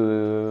envie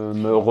de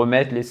me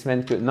remettre les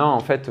semaines que... Non, en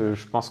fait,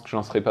 je pense que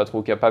j'en serais pas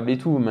trop capable et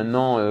tout.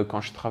 Maintenant,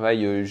 quand je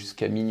travaille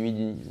jusqu'à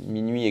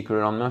minuit et que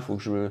le lendemain, il faut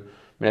que je me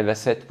lève à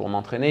 7 pour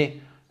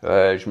m'entraîner,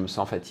 je me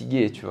sens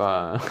fatigué, tu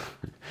vois.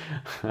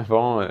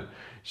 Avant,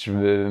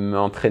 je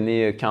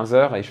m'entraînais 15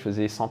 heures et je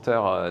faisais 100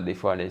 heures des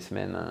fois les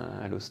semaines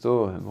à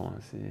l'hosto. Bon,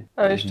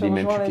 je dis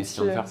même plus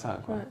question de faire ça,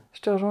 quoi. Ouais.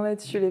 Je te rejoins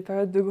là-dessus. Les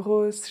périodes de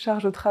grosse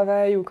charge au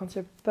travail ou quand il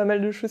y a pas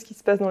mal de choses qui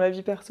se passent dans la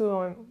vie perso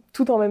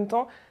tout en même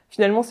temps,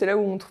 finalement, c'est là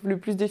où on trouve le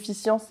plus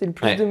d'efficience et le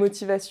plus de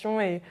motivation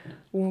et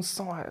où on se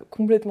sent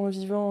complètement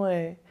vivant.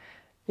 Et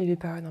les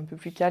périodes un peu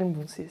plus calmes,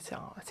 bon,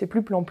 c'est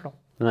plus plan-plan.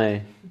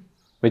 Ouais.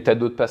 Mais t'as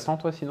d'autres passe-temps,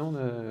 toi, sinon,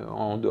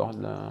 en dehors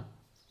de la...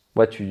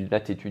 Ouais, là,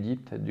 t'étudies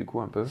peut-être du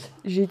coup un peu.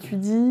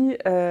 J'étudie,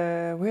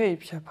 ouais, et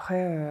puis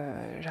après,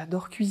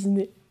 j'adore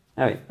cuisiner.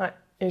 Ah oui. Ouais,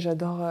 et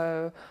j'adore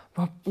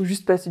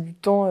juste passer du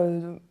temps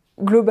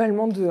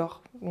globalement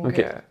dehors.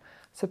 Donc,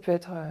 ça peut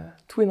être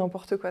tout et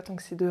n'importe quoi tant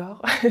que c'est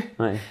dehors.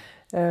 Ouais.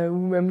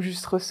 Ou même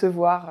juste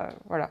recevoir,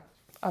 voilà.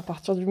 À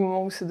partir du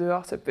moment où c'est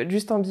dehors, ça peut être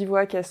juste un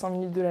bivouac à 5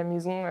 minutes de la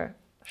maison.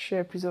 Je suis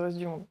la plus heureuse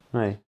du monde.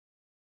 Ouais.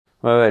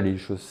 Ouais, les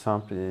choses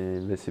simples,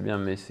 c'est bien,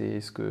 mais c'est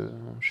ce qu'on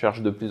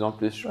cherche de plus en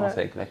plus, je pense,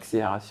 avec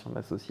l'accélération de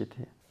la société.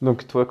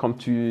 Donc toi, quand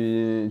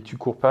tu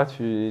cours pas,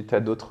 tu as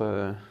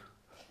d'autres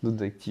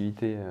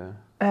activités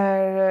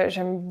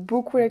J'aime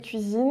beaucoup la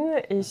cuisine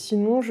et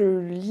sinon, je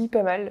lis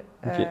pas mal.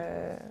 Okay.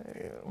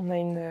 On a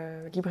une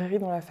librairie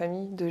dans la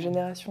famille de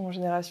génération en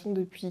génération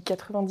depuis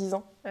 90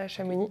 ans à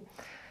Chamonix.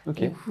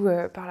 Okay. Du coup,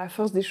 par la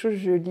force des choses,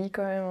 je lis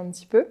quand même un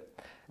petit peu.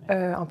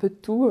 Un peu de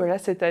tout. Là,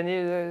 cette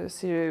année,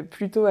 c'est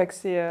plutôt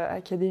axé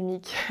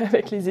académique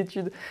avec les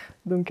études.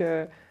 Donc,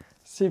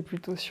 c'est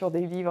plutôt sur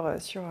des livres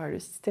sur le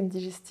système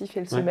digestif et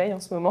le sommeil en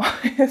ce moment.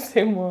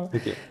 C'est moins...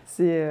 Okay.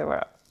 C'est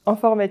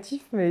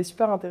informatif, mais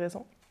super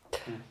intéressant.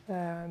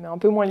 Mais un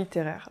peu moins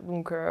littéraire.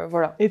 Donc,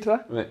 voilà. Et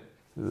toi ? Ouais.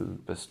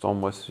 Passe-temps,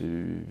 moi, c'est...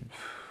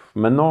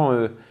 Maintenant,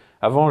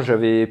 avant,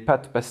 j'avais pas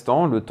de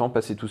passe-temps. Le temps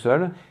passait tout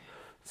seul.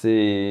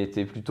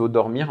 C'était plutôt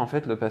dormir, en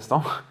fait, le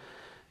passe-temps.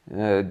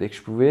 Dès que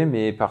je pouvais,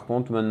 mais par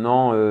contre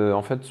maintenant,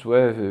 en fait,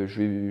 ouais,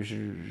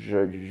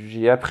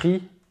 j'ai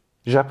appris,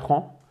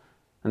 j'apprends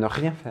à ne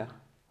rien faire,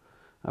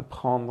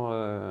 apprendre,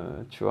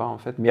 tu vois, en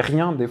fait, mais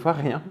rien, des fois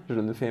rien, je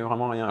ne fais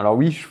vraiment rien. Alors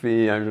oui,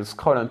 je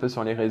scrolle un peu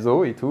sur les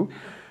réseaux et tout.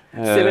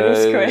 C'est le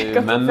risque, ouais.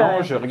 Quand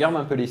maintenant, je regarde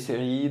un peu les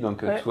séries,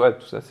 donc tu vois,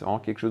 tout ça, c'est vraiment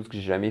quelque chose que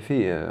j'ai jamais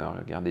fait.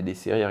 Regarder des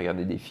séries,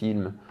 regarder des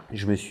films.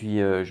 Je me suis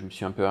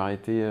un peu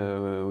arrêté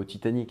au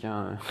Titanic,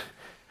 hein,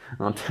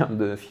 en termes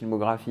de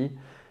filmographie.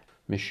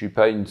 Mais je ne suis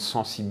pas une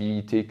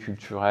sensibilité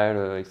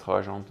culturelle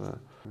extravagante.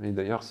 Et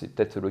d'ailleurs, c'est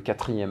peut-être le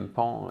 4e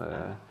pan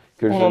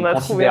que je ne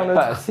considère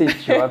pas assez.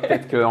 Tu vois,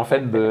 peut-être qu'en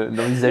fait,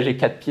 d'envisager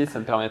 4 pieds, ça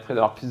me permettrait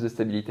d'avoir plus de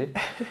stabilité.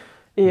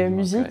 Et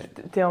musique,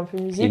 t'es un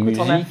peu musique ou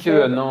t'en as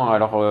fait non.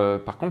 Alors,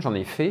 par contre, j'en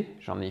ai fait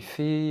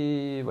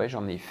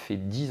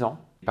 10 ans.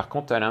 Par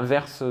contre, à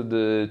l'inverse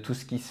de tout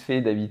ce qui se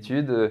fait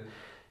d'habitude,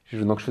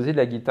 donc je faisais de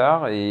la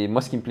guitare et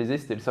moi ce qui me plaisait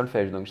c'était le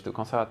solfège, donc j'étais au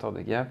conservatoire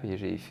de Gap et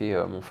j'ai fait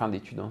mon fin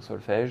d'études en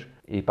solfège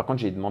et par contre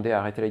j'ai demandé à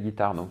arrêter la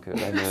guitare, donc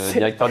le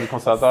directeur du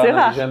conservatoire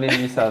n'avait jamais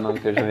dit ça, donc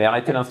j'avais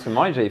arrêté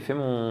l'instrument et j'avais fait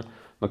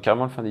donc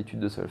carrément le fin d'études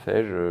de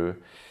solfège.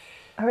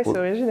 Ah ouais, c'est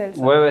original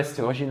ça. Ouais,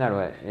 c'était original,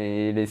 ouais.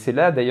 Et c'est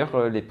là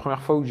d'ailleurs les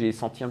premières fois où j'ai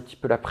senti un petit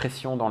peu la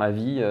pression dans la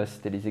vie,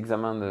 c'était les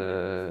examens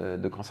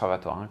de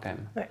conservatoire quand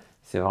même. Ouais.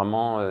 C'est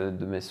vraiment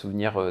de mes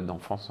souvenirs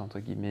d'enfance, entre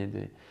guillemets.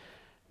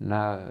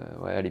 Là,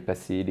 aller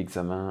passer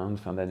l'examen de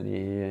fin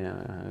d'année,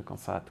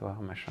 conservatoire,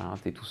 machin,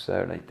 t'es tout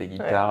seul avec ta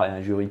guitare et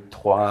un jury de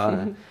 3.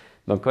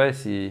 Donc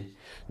c'est...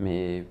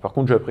 Mais par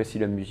contre, j'apprécie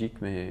la musique,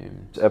 mais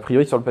a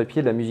priori sur le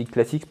papier, la musique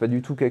classique, c'est pas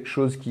du tout quelque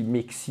chose qui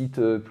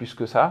m'excite plus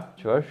que ça,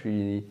 tu vois. Je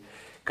suis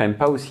quand même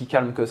pas aussi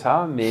calme que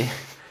ça, mais...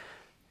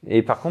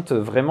 Et par contre,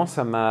 vraiment,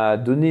 ça m'a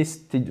donné...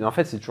 En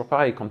fait, c'est toujours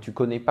pareil, quand tu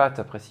connais pas,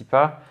 t'apprécies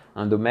pas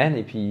un domaine,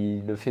 et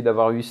puis le fait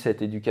d'avoir eu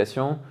cette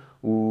éducation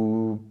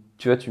où...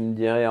 Tu vois, tu me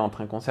dirais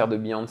entre un concert de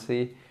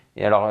Beyoncé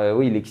et alors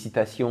oui,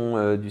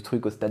 l'excitation du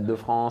truc au Stade de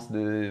France,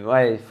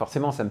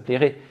 forcément ça me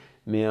plairait.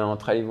 Mais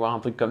entre aller voir un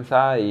truc comme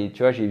ça et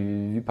tu vois, j'ai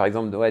vu par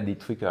exemple des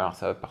trucs, alors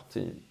ça va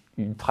partir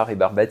ultra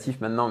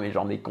rébarbatif maintenant, mais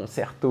genre des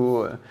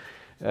concertos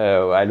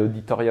à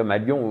l'auditorium à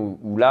Lyon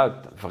où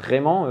là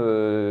vraiment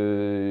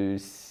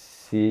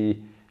c'est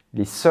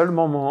les seuls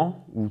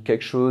moments où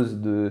quelque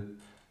chose de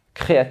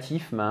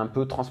créatif m'a un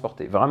peu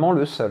transporté. Vraiment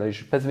le seul,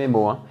 je pèse mes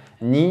mots.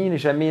 Ni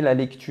jamais la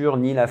lecture,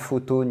 ni la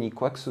photo, ni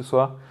quoi que ce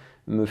soit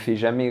me fait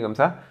jamais comme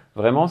ça.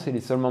 Vraiment, c'est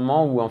les seuls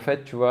moments où en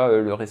fait, tu vois,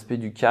 le respect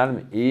du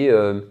calme et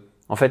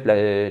en fait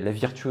la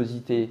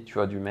virtuosité, tu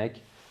vois, du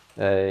mec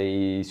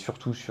et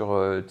surtout sur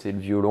le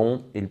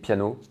violon et le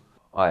piano.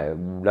 Ouais,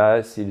 où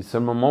là, c'est le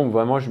seul moment où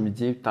vraiment je me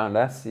dis, putain,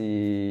 là,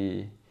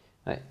 c'est...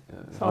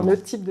 c'est un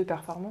autre type de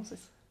performance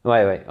aussi.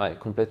 Ouais,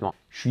 complètement.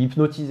 Je suis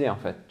hypnotisé en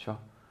fait, tu vois.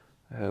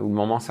 Où le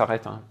moment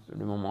s'arrête,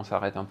 le moment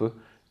s'arrête un peu.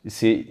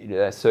 C'est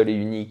la seule et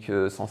unique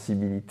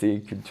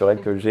sensibilité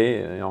culturelle que j'ai.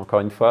 Et encore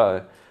une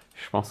fois,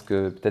 je pense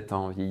que peut-être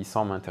en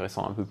vieillissant,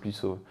 m'intéressant un peu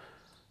plus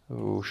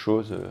aux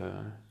choses,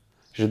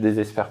 je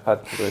désespère pas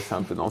de progresser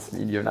un peu dans ce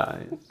milieu-là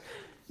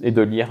et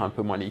de lire un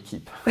peu moins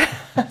l'équipe.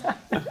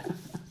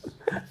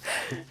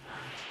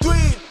 3,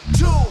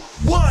 2,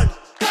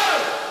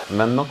 1.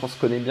 Maintenant qu'on se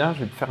connaît bien, je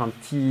vais te faire un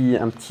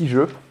petit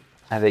jeu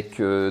avec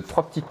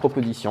 3 petites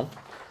propositions.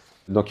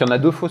 Donc il y en a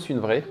 2 fausses, une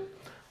vraie.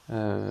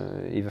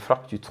 Il va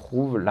falloir que tu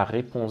trouves la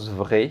réponse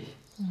vraie.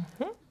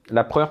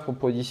 La première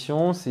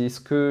proposition, c'est ce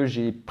que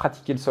j'ai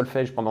pratiqué le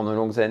solfège pendant de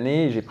longues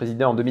années. J'ai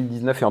présidé en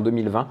 2019 et en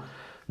 2020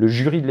 le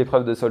jury de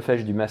l'épreuve de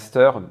solfège du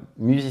master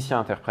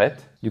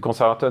musicien-interprète du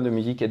Conservatoire de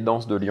musique et de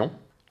danse de Lyon.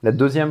 La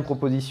deuxième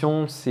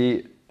proposition,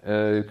 c'est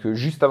que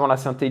juste avant la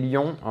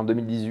Saint-Élion, en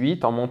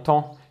 2018, en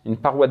montant une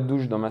paroi de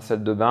douche dans ma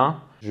salle de bain,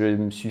 je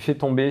me suis fait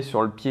tomber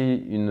sur le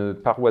pied une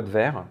paroi de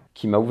verre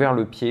qui m'a ouvert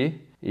le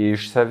pied. Et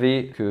je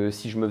savais que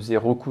si je me faisais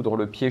recoudre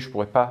le pied, je ne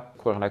pourrais pas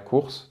courir la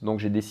course. Donc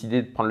j'ai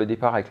décidé de prendre le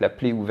départ avec la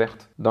plaie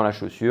ouverte dans la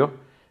chaussure.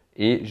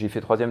 Et j'ai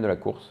fait 3e de la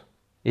course.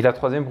 Et la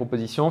troisième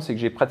proposition, c'est que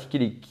j'ai pratiqué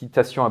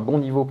l'équitation à bon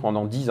niveau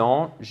pendant 10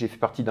 ans. J'ai fait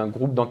partie d'un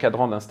groupe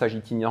d'encadrants d'un stage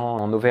itinérant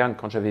en Auvergne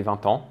quand j'avais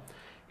 20 ans.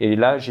 Et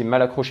là, j'ai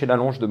mal accroché la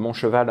longe de mon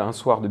cheval un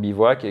soir de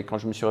bivouac. Et quand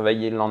je me suis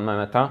réveillé le lendemain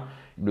matin,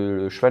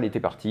 le cheval était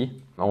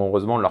parti.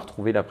 Heureusement, on l'a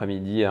retrouvé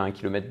l'après-midi à 1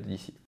 km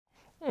d'ici.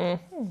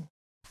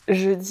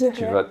 Je dirais...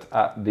 Tu votes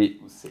A, B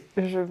ou C?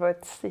 Je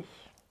vote C.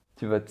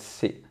 Tu votes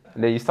C.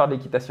 L'histoire de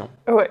l'équitation.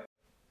 Ouais.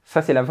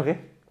 Ça, c'est la vraie?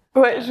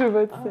 Ouais, je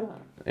vote C.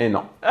 Et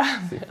non,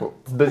 c'est faux.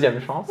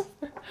 Deuxième chance.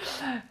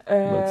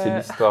 Donc c'est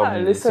l'histoire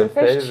du le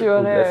solfège, solfège tu ou de la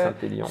aurais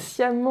Saint-Élion.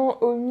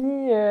 sciemment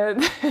omis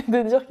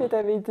de dire que tu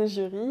avais été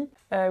jury.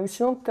 Ou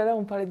sinon, tout à l'heure,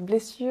 on parlait de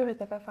blessures et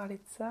tu n'as pas parlé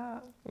de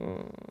ça.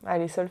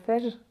 Allez,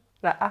 solfège,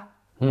 la A.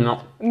 Non.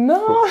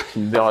 Non. Tu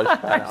ne me déroges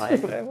pas à la Je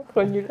suis règle. vraiment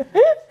trop nulle.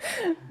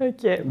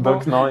 Ok.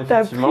 Donc non,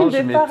 effectivement, je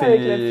départ m'étais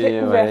avec la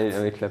plaie ouverte.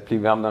 avec la plaie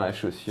ouverte dans la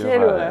chaussure.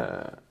 Quelle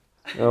horreur.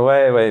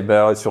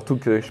 Ouais, surtout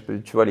que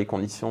tu vois les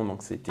conditions,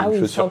 donc c'était une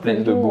chaussure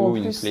pleine de boue,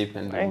 une plaie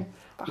pleine de boue.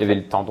 Il y avait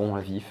le tendon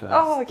à vif.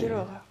 Oh, quelle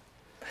horreur.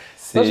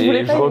 Non, je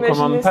voulais pas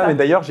recommande imaginer pas, ça. mais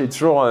d'ailleurs, j'ai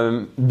toujours,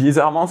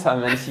 bizarrement, ça a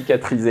même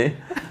cicatrisé.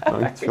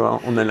 Donc, tu vois,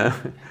 on a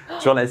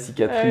toujours la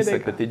cicatrice à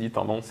côté du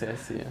tendon, c'est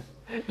assez...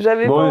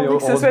 J'avais pas envie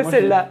que ce soit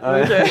celle-là.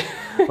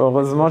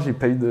 Heureusement, j'ai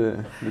pas eu de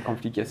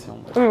complications.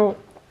 Bon.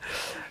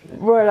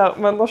 Voilà,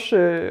 maintenant,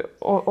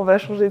 on va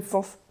changer de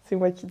sens. C'est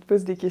moi qui te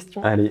pose des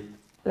questions. Allez.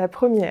 La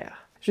première.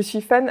 Je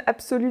suis fan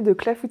absolue de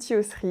clafoutis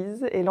aux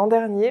cerises et l'an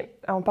dernier,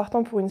 en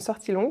partant pour une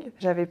sortie longue,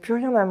 j'avais plus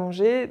rien à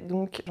manger,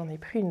 donc j'en ai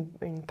pris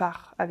une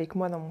part avec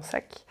moi dans mon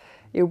sac.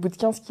 Et au bout de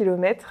 15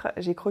 km,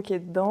 j'ai croqué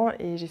dedans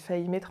et j'ai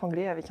failli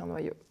m'étrangler avec un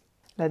noyau.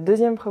 La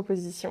deuxième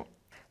proposition.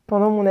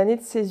 Pendant mon année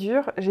de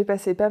césure, j'ai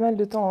passé pas mal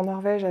de temps en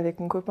Norvège avec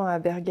mon copain à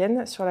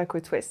Bergen, sur la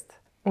côte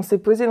ouest. On s'est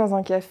posé dans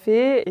un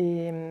café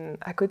et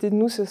à côté de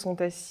nous se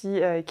sont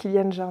assis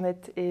Kilian Jornet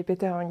et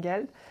Peter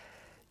Engel,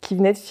 qui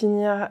venaient de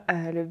finir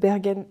le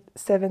Bergen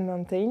Seven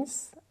Mountains,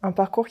 un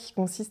parcours qui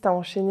consiste à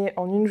enchaîner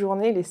en une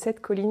journée les 7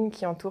 collines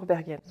qui entourent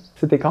Bergen.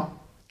 C'était quand?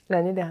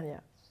 L'année dernière.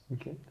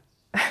 Ok.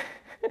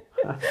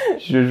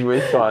 Je jouais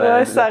sur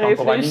la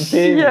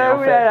temporalité. Mais en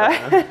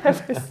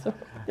fait,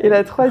 Et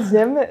la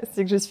troisième,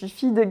 c'est que je suis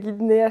fille de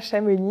guide née à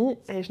Chamonix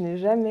et je n'ai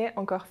jamais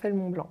encore fait le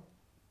Mont Blanc.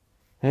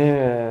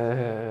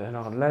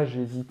 Alors là,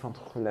 j'hésite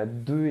entre la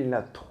 2 et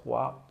la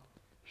 3.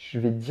 Je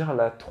vais dire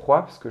la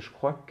 3 parce que je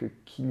crois que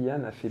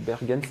Kylian a fait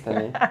Bergen cette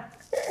année.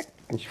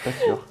 Mais je suis pas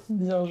sûr.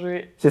 Bien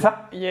joué. C'est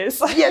ça?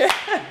 Yes.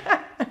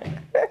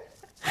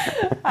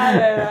 Ah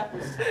là là,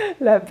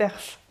 la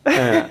perche. Ah,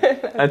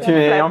 en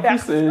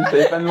plus, je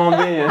t'avais pas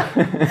demandé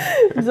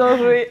Bien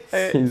joué.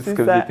 ce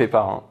que faisaient tes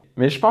parents.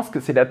 Mais je pense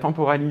que c'est la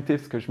temporalité,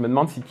 parce que je me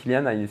demande si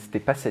Kylian, c'était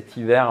pas cet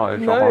hiver,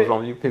 genre en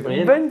janvier ou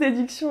février. Bonne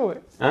déduction, ouais.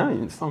 Hein,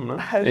 il me semble. Hein.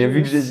 Ah, et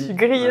vu que j'ai dit. Je suis dit.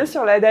 grillée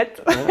sur la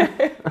date.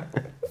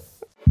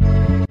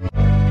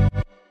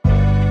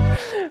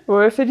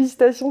 Bon,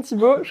 félicitations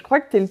Thibaut. Je crois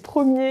que tu es le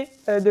premier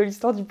de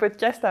l'histoire du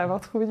podcast à avoir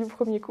trouvé du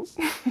premier coup.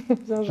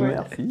 Bien joué.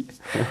 Merci.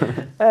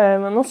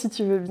 Maintenant, si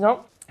tu veux bien,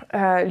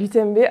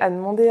 l'UTMB a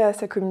demandé à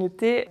sa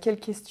communauté quelles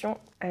questions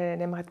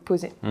elle aimerait te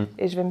poser.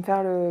 Et je vais me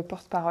faire le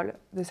porte-parole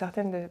de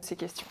certaines de ces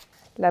questions.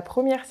 La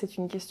première, c'est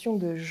une question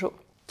de Jo.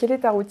 Quelle est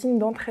ta routine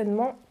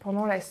d'entraînement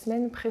pendant la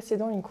semaine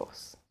précédant une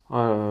course ?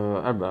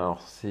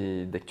 Alors,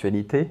 c'est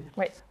d'actualité.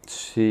 Oui.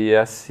 C'est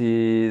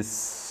assez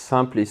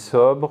simple et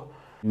sobre.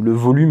 Le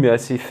volume est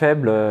assez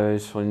faible.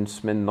 Sur une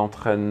semaine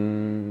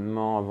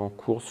d'entraînement avant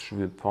course,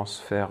 je pense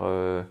faire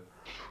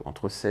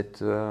entre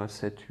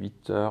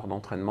 7-8 heures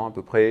d'entraînement à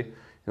peu près.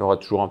 Il y aura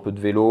toujours un peu de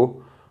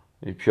vélo.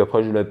 Et puis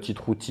après, j'ai la petite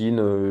routine.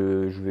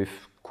 Je vais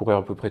courir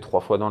à peu près 3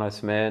 fois dans la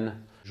semaine.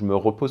 Je me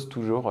repose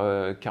toujours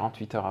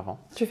 48 heures avant.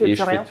 Tu fais et plus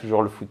je rien. fais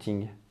toujours le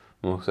footing.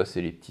 Donc ça, c'est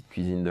les petites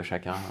cuisines de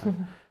chacun.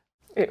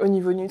 Et au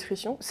niveau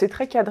nutrition, c'est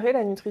très cadré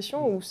la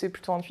nutrition ou c'est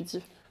plutôt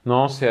intuitif ?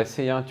 Non, c'est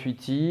assez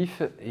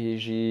intuitif et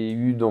j'ai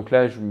eu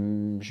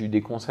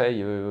des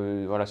conseils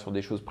sur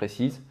des choses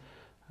précises.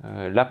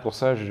 Là, pour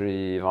ça,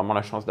 j'ai vraiment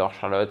la chance d'avoir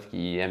Charlotte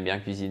qui aime bien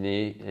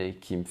cuisiner et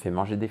qui me fait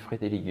manger des fruits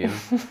et des légumes.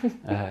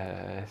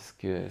 Parce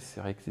que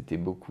c'est vrai que c'était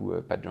beaucoup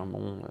pas de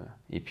jambon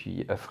et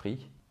puis œufs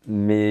frits.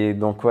 Mais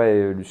donc,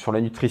 sur la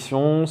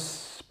nutrition,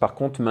 par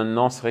contre,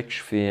 maintenant, c'est vrai que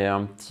je fais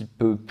un petit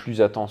peu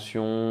plus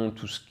attention,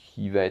 tout ce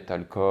qui va être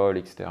alcool,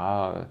 etc.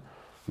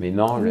 Mais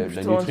non,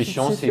 la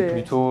nutrition, c'est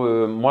plutôt...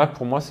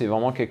 pour moi, c'est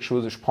vraiment quelque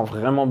chose... Je prends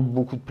vraiment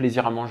beaucoup de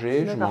plaisir à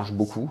manger, je mange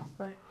beaucoup.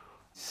 Ouais.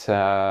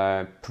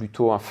 C'est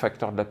plutôt un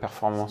facteur de la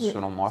performance,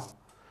 selon moi,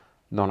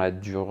 dans la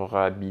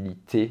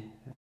durabilité.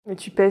 Mais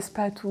tu pèses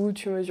pas tout,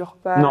 tu mesures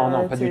pas...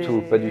 Non, pas du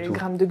tout.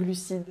 Grammes de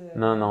glucides.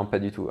 Non, pas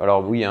du tout.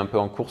 Alors oui, un peu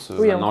en course,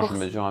 maintenant je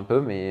mesure un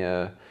peu,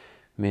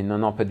 mais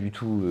non, pas du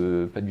tout.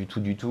 Pas du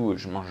tout.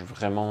 Je mange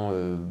vraiment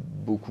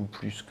beaucoup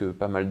plus que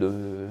pas mal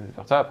de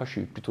personnes. Après, je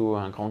suis plutôt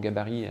un grand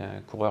gabarit,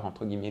 coureur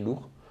entre guillemets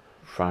lourd.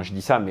 Enfin, je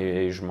dis ça,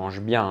 mais je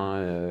mange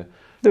bien.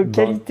 De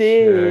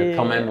qualité et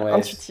quand même,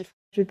 intuitif.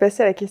 Je vais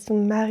passer à la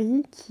question de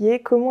Marie, qui est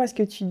comment est-ce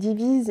que tu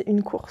divises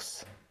une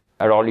course ?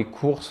 Alors les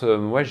courses,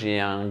 moi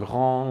j'ai un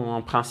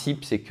grand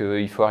principe, c'est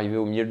qu'il faut arriver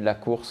au milieu de la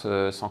course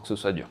sans que ce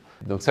soit dur.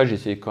 Donc ça,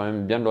 j'essaie quand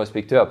même bien de le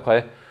respecter.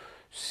 Après,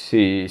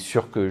 c'est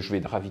sûr que je vais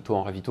de ravito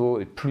en ravito,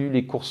 et plus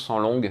les courses sont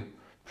longues,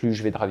 plus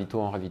je vais de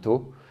ravito en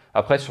ravito.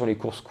 Après, sur les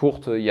courses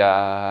courtes, il y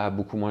a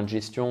beaucoup moins de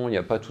gestion, il n'y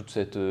a pas toute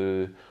cette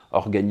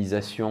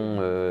organisation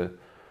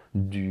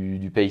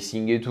du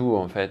pacing et tout,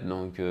 en fait.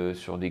 Donc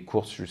sur des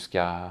courses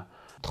jusqu'à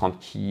 30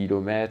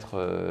 km,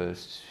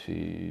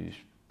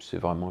 c'est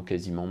vraiment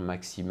quasiment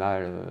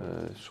maximal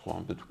sur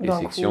un peu toutes les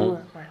sections.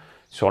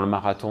 Sur le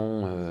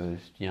marathon,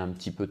 il y a un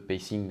petit peu de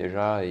pacing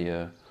déjà,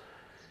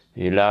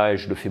 et là,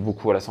 je le fais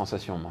beaucoup à la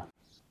sensation, moi.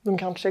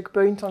 Donc un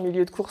checkpoint en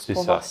milieu de course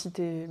pour voir si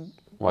t'es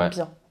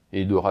bien.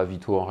 Et de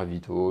ravito en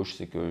ravito, je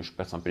sais que je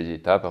passe un peu les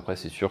étapes. Après,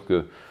 c'est sûr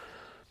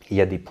qu'il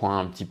y a des points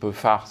un petit peu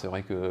phares. C'est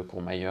vrai que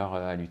Courmayeur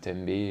à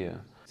l'UTMB,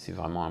 c'est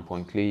vraiment un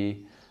point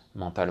clé.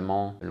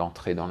 Mentalement,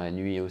 l'entrée dans la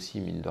nuit aussi,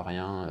 mine de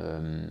rien,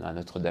 à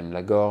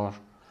Notre-Dame-la-Gorge.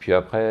 Puis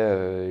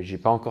après, j'ai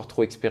pas encore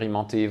trop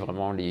expérimenté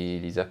vraiment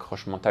les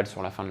accroches mentales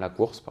sur la fin de la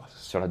course,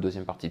 sur la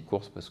deuxième partie de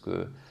course, parce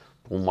que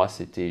pour moi,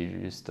 c'était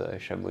juste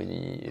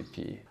Chamonix, et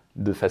puis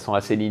de façon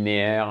assez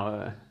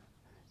linéaire,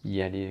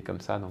 y aller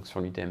comme ça. Donc sur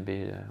l'UTMB,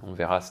 on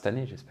verra cette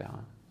année, j'espère.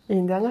 Et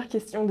une dernière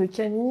question de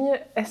Camille,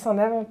 est-ce un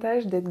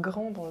avantage d'être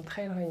grand dans le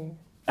trail running ?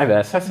 Ah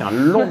ben ça, c'est un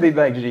long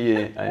débat que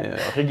j'ai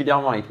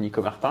régulièrement avec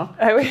Nico Martin.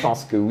 Ah oui. Je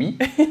pense que oui.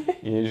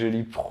 Et je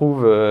lui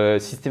prouve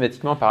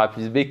systématiquement par A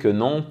plus B que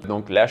non.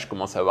 Donc là, je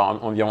commence à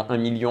avoir environ 1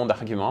 million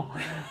d'arguments.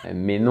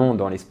 Mais non,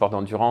 dans les sports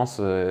d'endurance,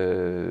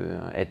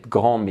 être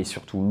grand mais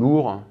surtout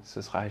lourd, ce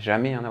ne sera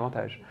jamais un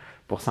avantage.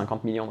 Pour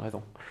 50 millions de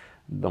raisons.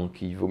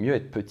 Donc il vaut mieux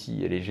être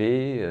petit et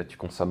léger, tu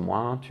consommes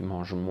moins, tu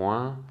manges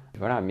moins.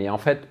 Voilà. Mais en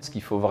fait, ce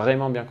qu'il faut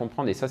vraiment bien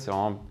comprendre, et ça c'est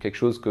vraiment quelque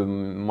chose que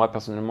moi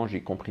personnellement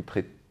j'ai compris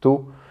très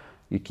tôt,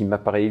 et qui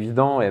m'apparaît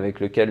évident et avec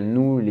lequel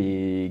nous,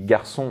 les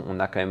garçons, on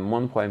a quand même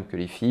moins de problèmes que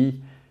les filles,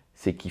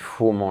 c'est qu'il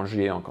faut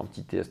manger en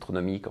quantité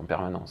astronomique en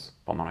permanence,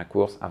 pendant la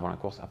course, avant la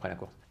course, après la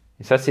course.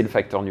 Et ça, c'est le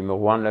facteur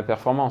numéro 1 de la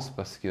performance,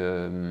 parce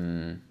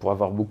que pour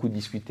avoir beaucoup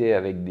discuté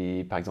avec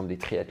par exemple des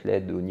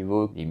triathlètes de haut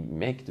niveau, les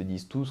mecs te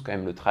disent tous quand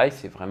même le trail,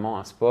 c'est vraiment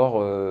un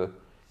sport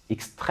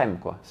extrême,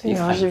 quoi. C'est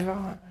extrême.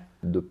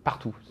 De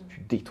partout,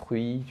 tu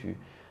détruis,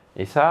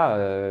 Et ça,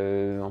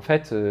 en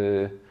fait...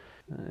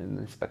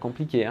 c'est pas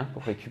compliqué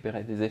pour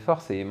récupérer des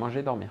efforts, c'est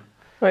manger, dormir.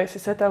 Ouais, c'est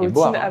ça ta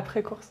routine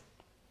après course.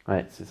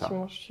 Ouais, c'est ça. Tu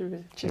manges,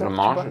 tu Je dors,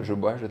 mange, je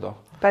bois, je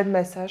dors. Pas de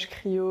massage,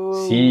 cryo?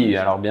 Si,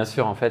 alors bien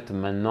sûr, en fait,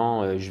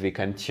 maintenant, je vais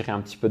quand même tirer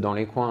un petit peu dans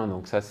les coins.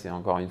 Donc ça, c'est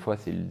encore une fois,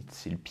 c'est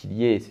le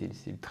pilier,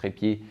 c'est le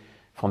trépied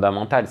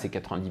fondamental. C'est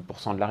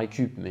 90% de la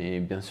récup. Mais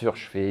bien sûr,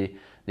 je fais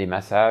des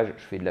massages,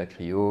 je fais de la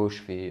cryo,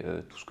 je fais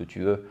tout ce que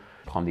tu veux.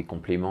 Je prends des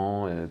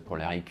compléments pour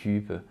la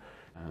récup.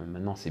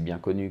 Maintenant, c'est bien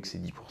connu que c'est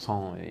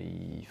 10%. Et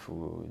il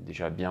faut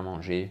déjà bien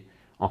manger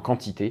en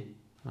quantité.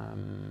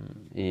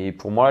 Et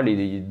pour moi,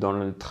 dans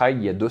le trail,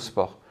 il y a 2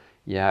 sports.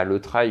 Il y a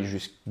le trail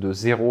de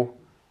 0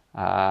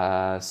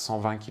 à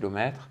 120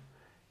 km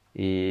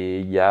et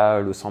il y a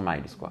le 100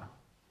 miles, quoi.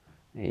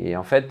 Et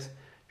en fait,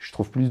 je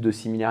trouve plus de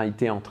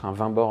similarités entre un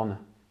 20 bornes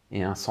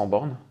et un 100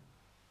 bornes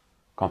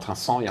qu'entre un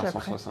 100 et un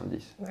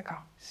 170.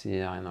 D'accord.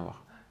 C'est rien à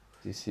voir.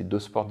 C'est 2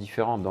 sports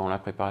différents dans la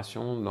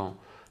préparation, dans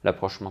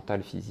l'approche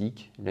mentale,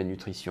 physique, la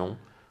nutrition,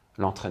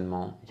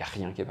 l'entraînement. Il n'y a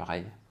rien qui est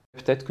pareil.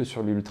 Peut-être que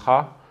sur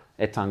l'ultra,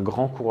 être un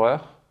grand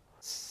coureur,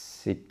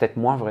 c'est peut-être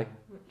moins vrai.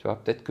 Tu vois,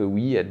 peut-être que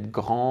oui, être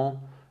grand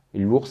et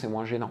lourd, c'est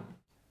moins gênant.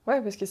 Ouais,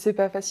 parce que c'est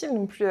pas facile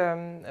non plus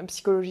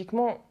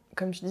psychologiquement.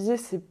 Comme tu disais,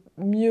 c'est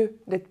mieux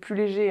d'être plus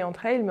léger en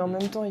trail, mais en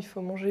même temps, il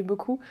faut manger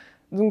beaucoup.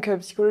 Donc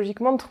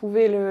psychologiquement, de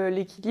trouver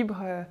l'équilibre.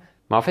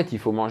 Mais en fait, il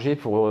faut manger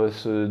pour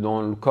ce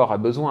dont le corps a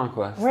besoin,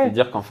 quoi. Ouais.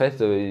 C'est-à-dire qu'en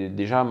fait,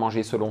 déjà,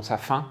 manger selon sa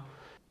faim.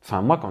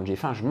 Enfin, moi, quand j'ai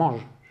faim, je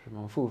mange. Je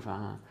m'en fous.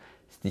 Enfin,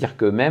 c'est-à-dire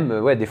que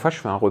même, des fois, je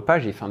fais un repas,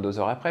 j'ai faim 2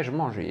 heures après, je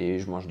mange. Et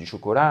je mange du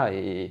chocolat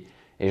et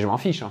je m'en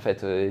fiche, en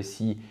fait.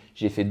 Si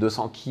j'ai fait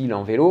 200 kilos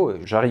en vélo,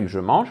 j'arrive, je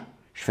mange,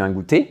 je fais un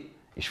goûter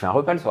et je fais un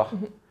repas le soir.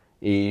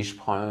 Et je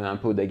prends un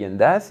pot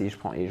d'agendas et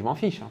je m'en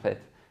fiche, en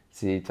fait.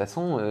 De toute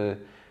façon,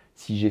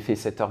 si j'ai fait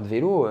 7 heures de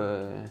vélo,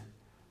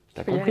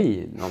 t'as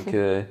compris. Donc,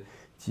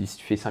 si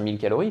tu fais 5000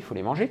 calories, il faut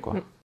les manger, quoi.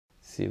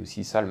 C'est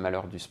aussi ça le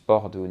malheur du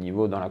sport de haut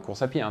niveau dans la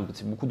course à pied. Hein.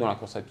 C'est beaucoup dans la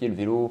course à pied, le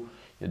vélo.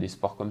 Il y a des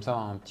sports comme ça,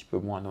 un petit peu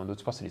moins dans d'autres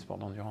sports, c'est les sports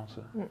d'endurance.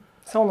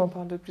 Ça, on en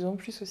parle de plus en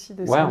plus aussi,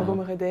 des syndromes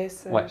Redes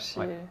chez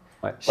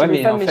les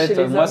mais femmes en et chez fait,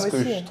 les moi, hommes ce que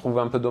aussi. je trouve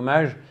un peu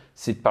dommage,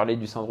 c'est de parler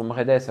du syndrome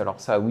Redes. Alors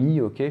ça, oui,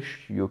 ok, je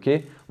suis ok.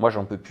 Moi,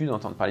 j'en peux plus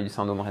d'entendre parler du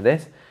syndrome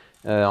Redes.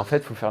 En fait,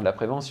 il faut faire de la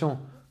prévention.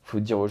 Il faut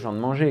dire aux gens de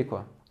manger,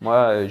 quoi.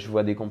 Moi, je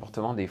vois des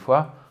comportements des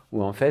fois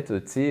où, en fait,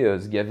 tu sais,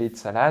 se gaver de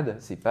salade,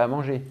 c'est pas à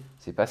manger.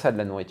 C'est pas ça de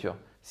la nourriture.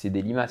 C'est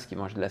des limaces qui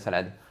mangent de la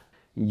salade.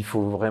 Il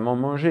faut vraiment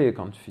manger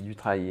quand tu fais du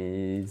trail.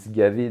 Et se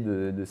gaver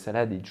de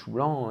salade et de chou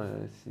blanc,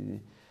 c'est...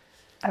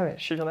 Ah ouais,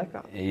 je suis bien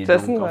d'accord. Et De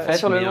toute donc, façon, en fait,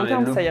 sur le long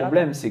terme, ça le ira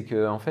problème, pas. c'est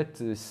que en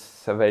fait,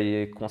 ça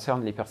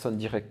concerne les personnes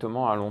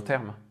directement à long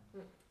terme.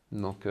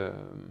 Donc,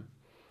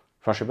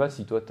 enfin, je sais pas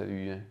si toi, tu as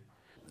eu...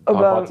 Par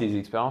rapport à tes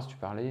expériences, tu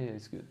parlais,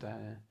 est-ce que tu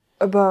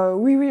as...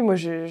 Oui, moi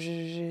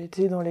j'ai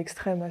été dans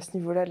l'extrême à ce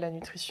niveau-là de la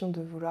nutrition,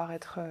 de vouloir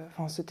être...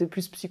 Enfin, c'était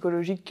plus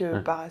psychologique que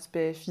par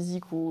aspect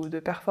physique ou de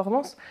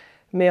performance.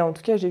 Mais en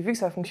tout cas, j'ai vu que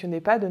ça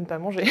fonctionnait pas de ne pas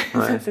manger,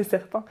 ça c'est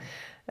certain.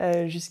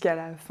 Jusqu'à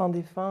la fin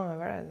des fins,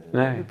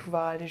 de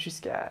pouvoir aller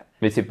jusqu'à...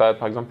 Mais c'est pas,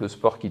 par exemple, le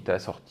sport qui t'a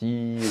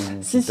sorti ou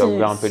qui t'a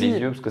ouvert un peu les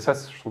yeux, parce que ça,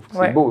 je trouve que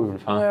c'est beau.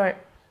 Enfin,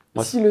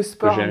 moi, si le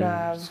sport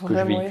m'a ce que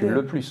je véhicule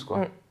le plus,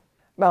 quoi.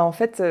 En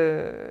fait,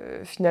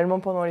 finalement,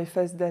 pendant les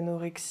phases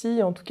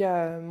d'anorexie, en tout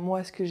cas,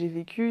 moi, ce que j'ai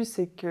vécu,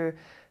 c'est que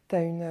tu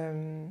as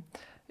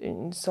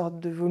une sorte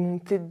de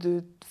volonté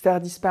de te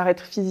faire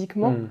disparaître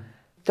physiquement.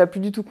 Tu n'as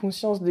plus du tout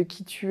conscience de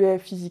qui tu es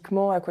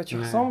physiquement, à quoi tu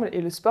ressembles. Et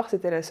le sport,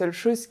 c'était la seule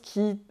chose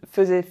qui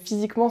faisait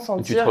physiquement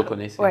sentir... Tu te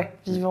reconnaissais.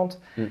 Vivante.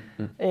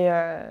 Et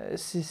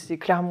c'est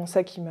clairement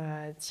ça qui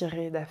m'a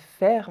tirée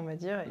d'affaire, on va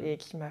dire, et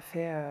qui m'a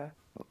fait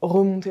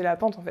remonter la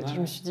pente, en fait. Je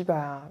me suis dit,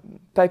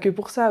 pas que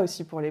pour ça,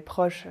 aussi pour les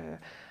proches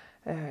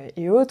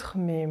et autres,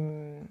 mais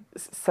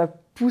ça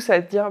pousse à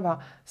te dire,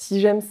 si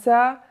j'aime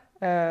ça,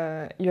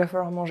 il va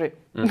falloir manger.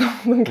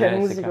 Donc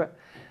allons-y, quoi.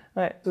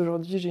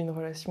 Aujourd'hui, j'ai une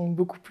relation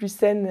beaucoup plus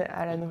saine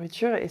à la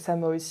nourriture et ça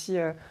m'a aussi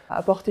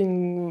apporté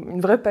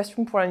une vraie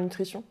passion pour la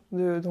nutrition,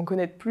 d'en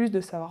connaître plus, de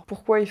savoir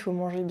pourquoi il faut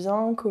manger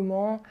bien,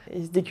 comment,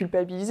 et se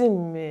déculpabiliser.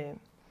 Mais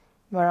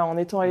voilà, en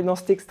étant allée dans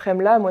cet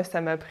extrême-là, moi, ça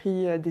m'a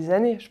pris des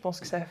années. Je pense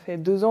que ça fait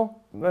 2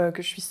 ans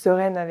que je suis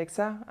sereine avec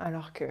ça,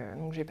 alors que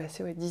donc, j'ai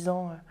passé 10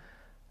 ans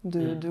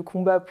de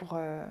combat pour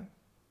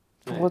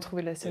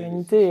retrouver de la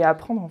sérénité et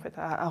apprendre en fait,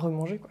 à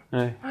remanger,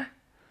 quoi.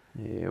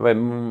 Et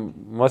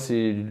moi,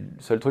 le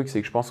seul truc, c'est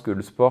que je pense que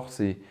le sport,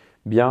 c'est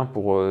bien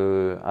pour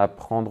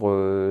apprendre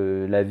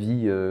la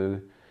vie,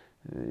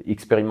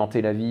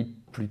 expérimenter la vie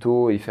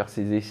plutôt et faire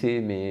ses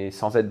essais, mais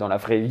sans être dans la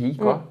vraie vie,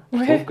 quoi.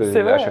 Je trouve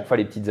que à chaque fois,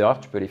 les petites erreurs,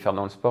 tu peux les faire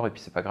dans le sport et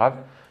puis c'est pas grave.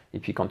 Et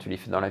puis quand tu les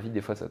fais dans la vie,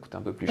 des fois, ça coûte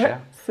un peu plus cher.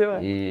 C'est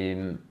vrai. Et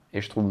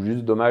je trouve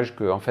juste dommage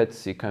que, en fait,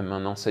 c'est quand même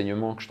un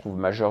enseignement que je trouve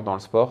majeur dans le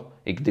sport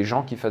et que des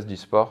gens qui fassent du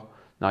sport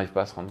n'arrivent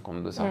pas à se rendre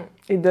compte de ça.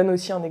 Et donne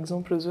aussi un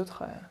exemple aux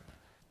autres.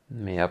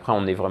 Mais après,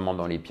 on est vraiment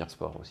dans les pires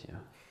sports aussi,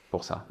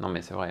 pour ça. Non,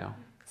 mais c'est vrai.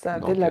 Ça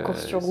appelle la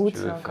course sur route.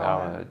 Si tu veux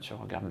faire, tu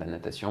regardes la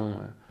natation,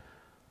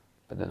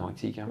 pas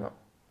d'anorexique.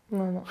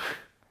 Non.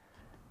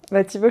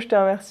 Thibaut, je te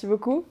remercie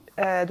beaucoup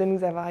de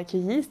nous avoir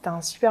accueillis. C'était un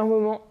super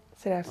moment.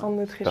 C'est la fin de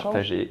notre échange.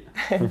 Partagé.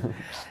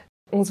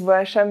 On se voit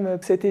à Cham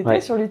cet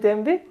été sur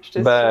l'UTMB. Je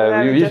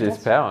te oui,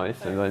 j'espère. Oui,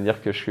 ça veut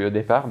dire que je suis au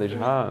départ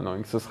déjà,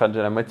 donc ce sera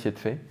déjà la moitié de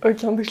fait.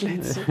 Aucun doute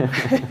là-dessus.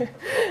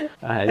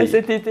 Allez. À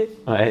cet été.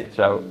 Ouais,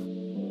 ciao.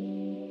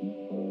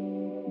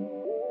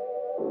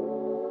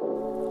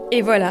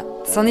 Et voilà,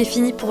 c'en est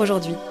fini pour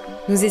aujourd'hui.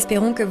 Nous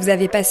espérons que vous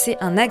avez passé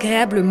un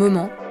agréable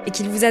moment et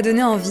qu'il vous a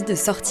donné envie de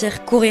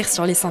sortir courir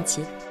sur les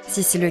sentiers.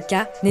 Si c'est le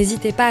cas,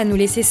 n'hésitez pas à nous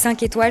laisser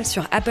 5 étoiles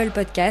sur Apple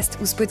Podcast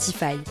ou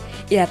Spotify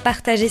et à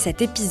partager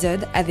cet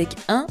épisode avec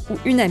un ou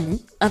une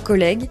amie, un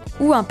collègue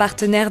ou un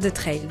partenaire de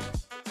trail.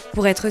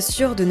 Pour être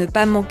sûr de ne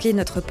pas manquer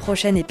notre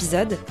prochain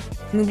épisode,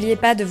 n'oubliez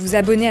pas de vous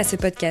abonner à ce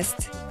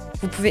podcast.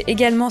 Vous pouvez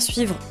également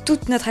suivre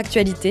toute notre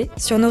actualité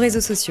sur nos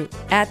réseaux sociaux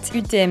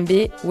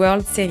 @UTMB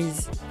World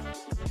Series.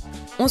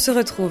 On se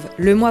retrouve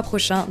le mois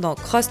prochain dans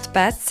Crossed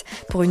Paths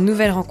pour une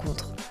nouvelle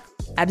rencontre.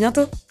 À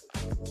bientôt.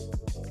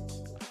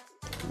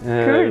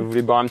 Vous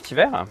voulez boire un petit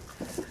verre ?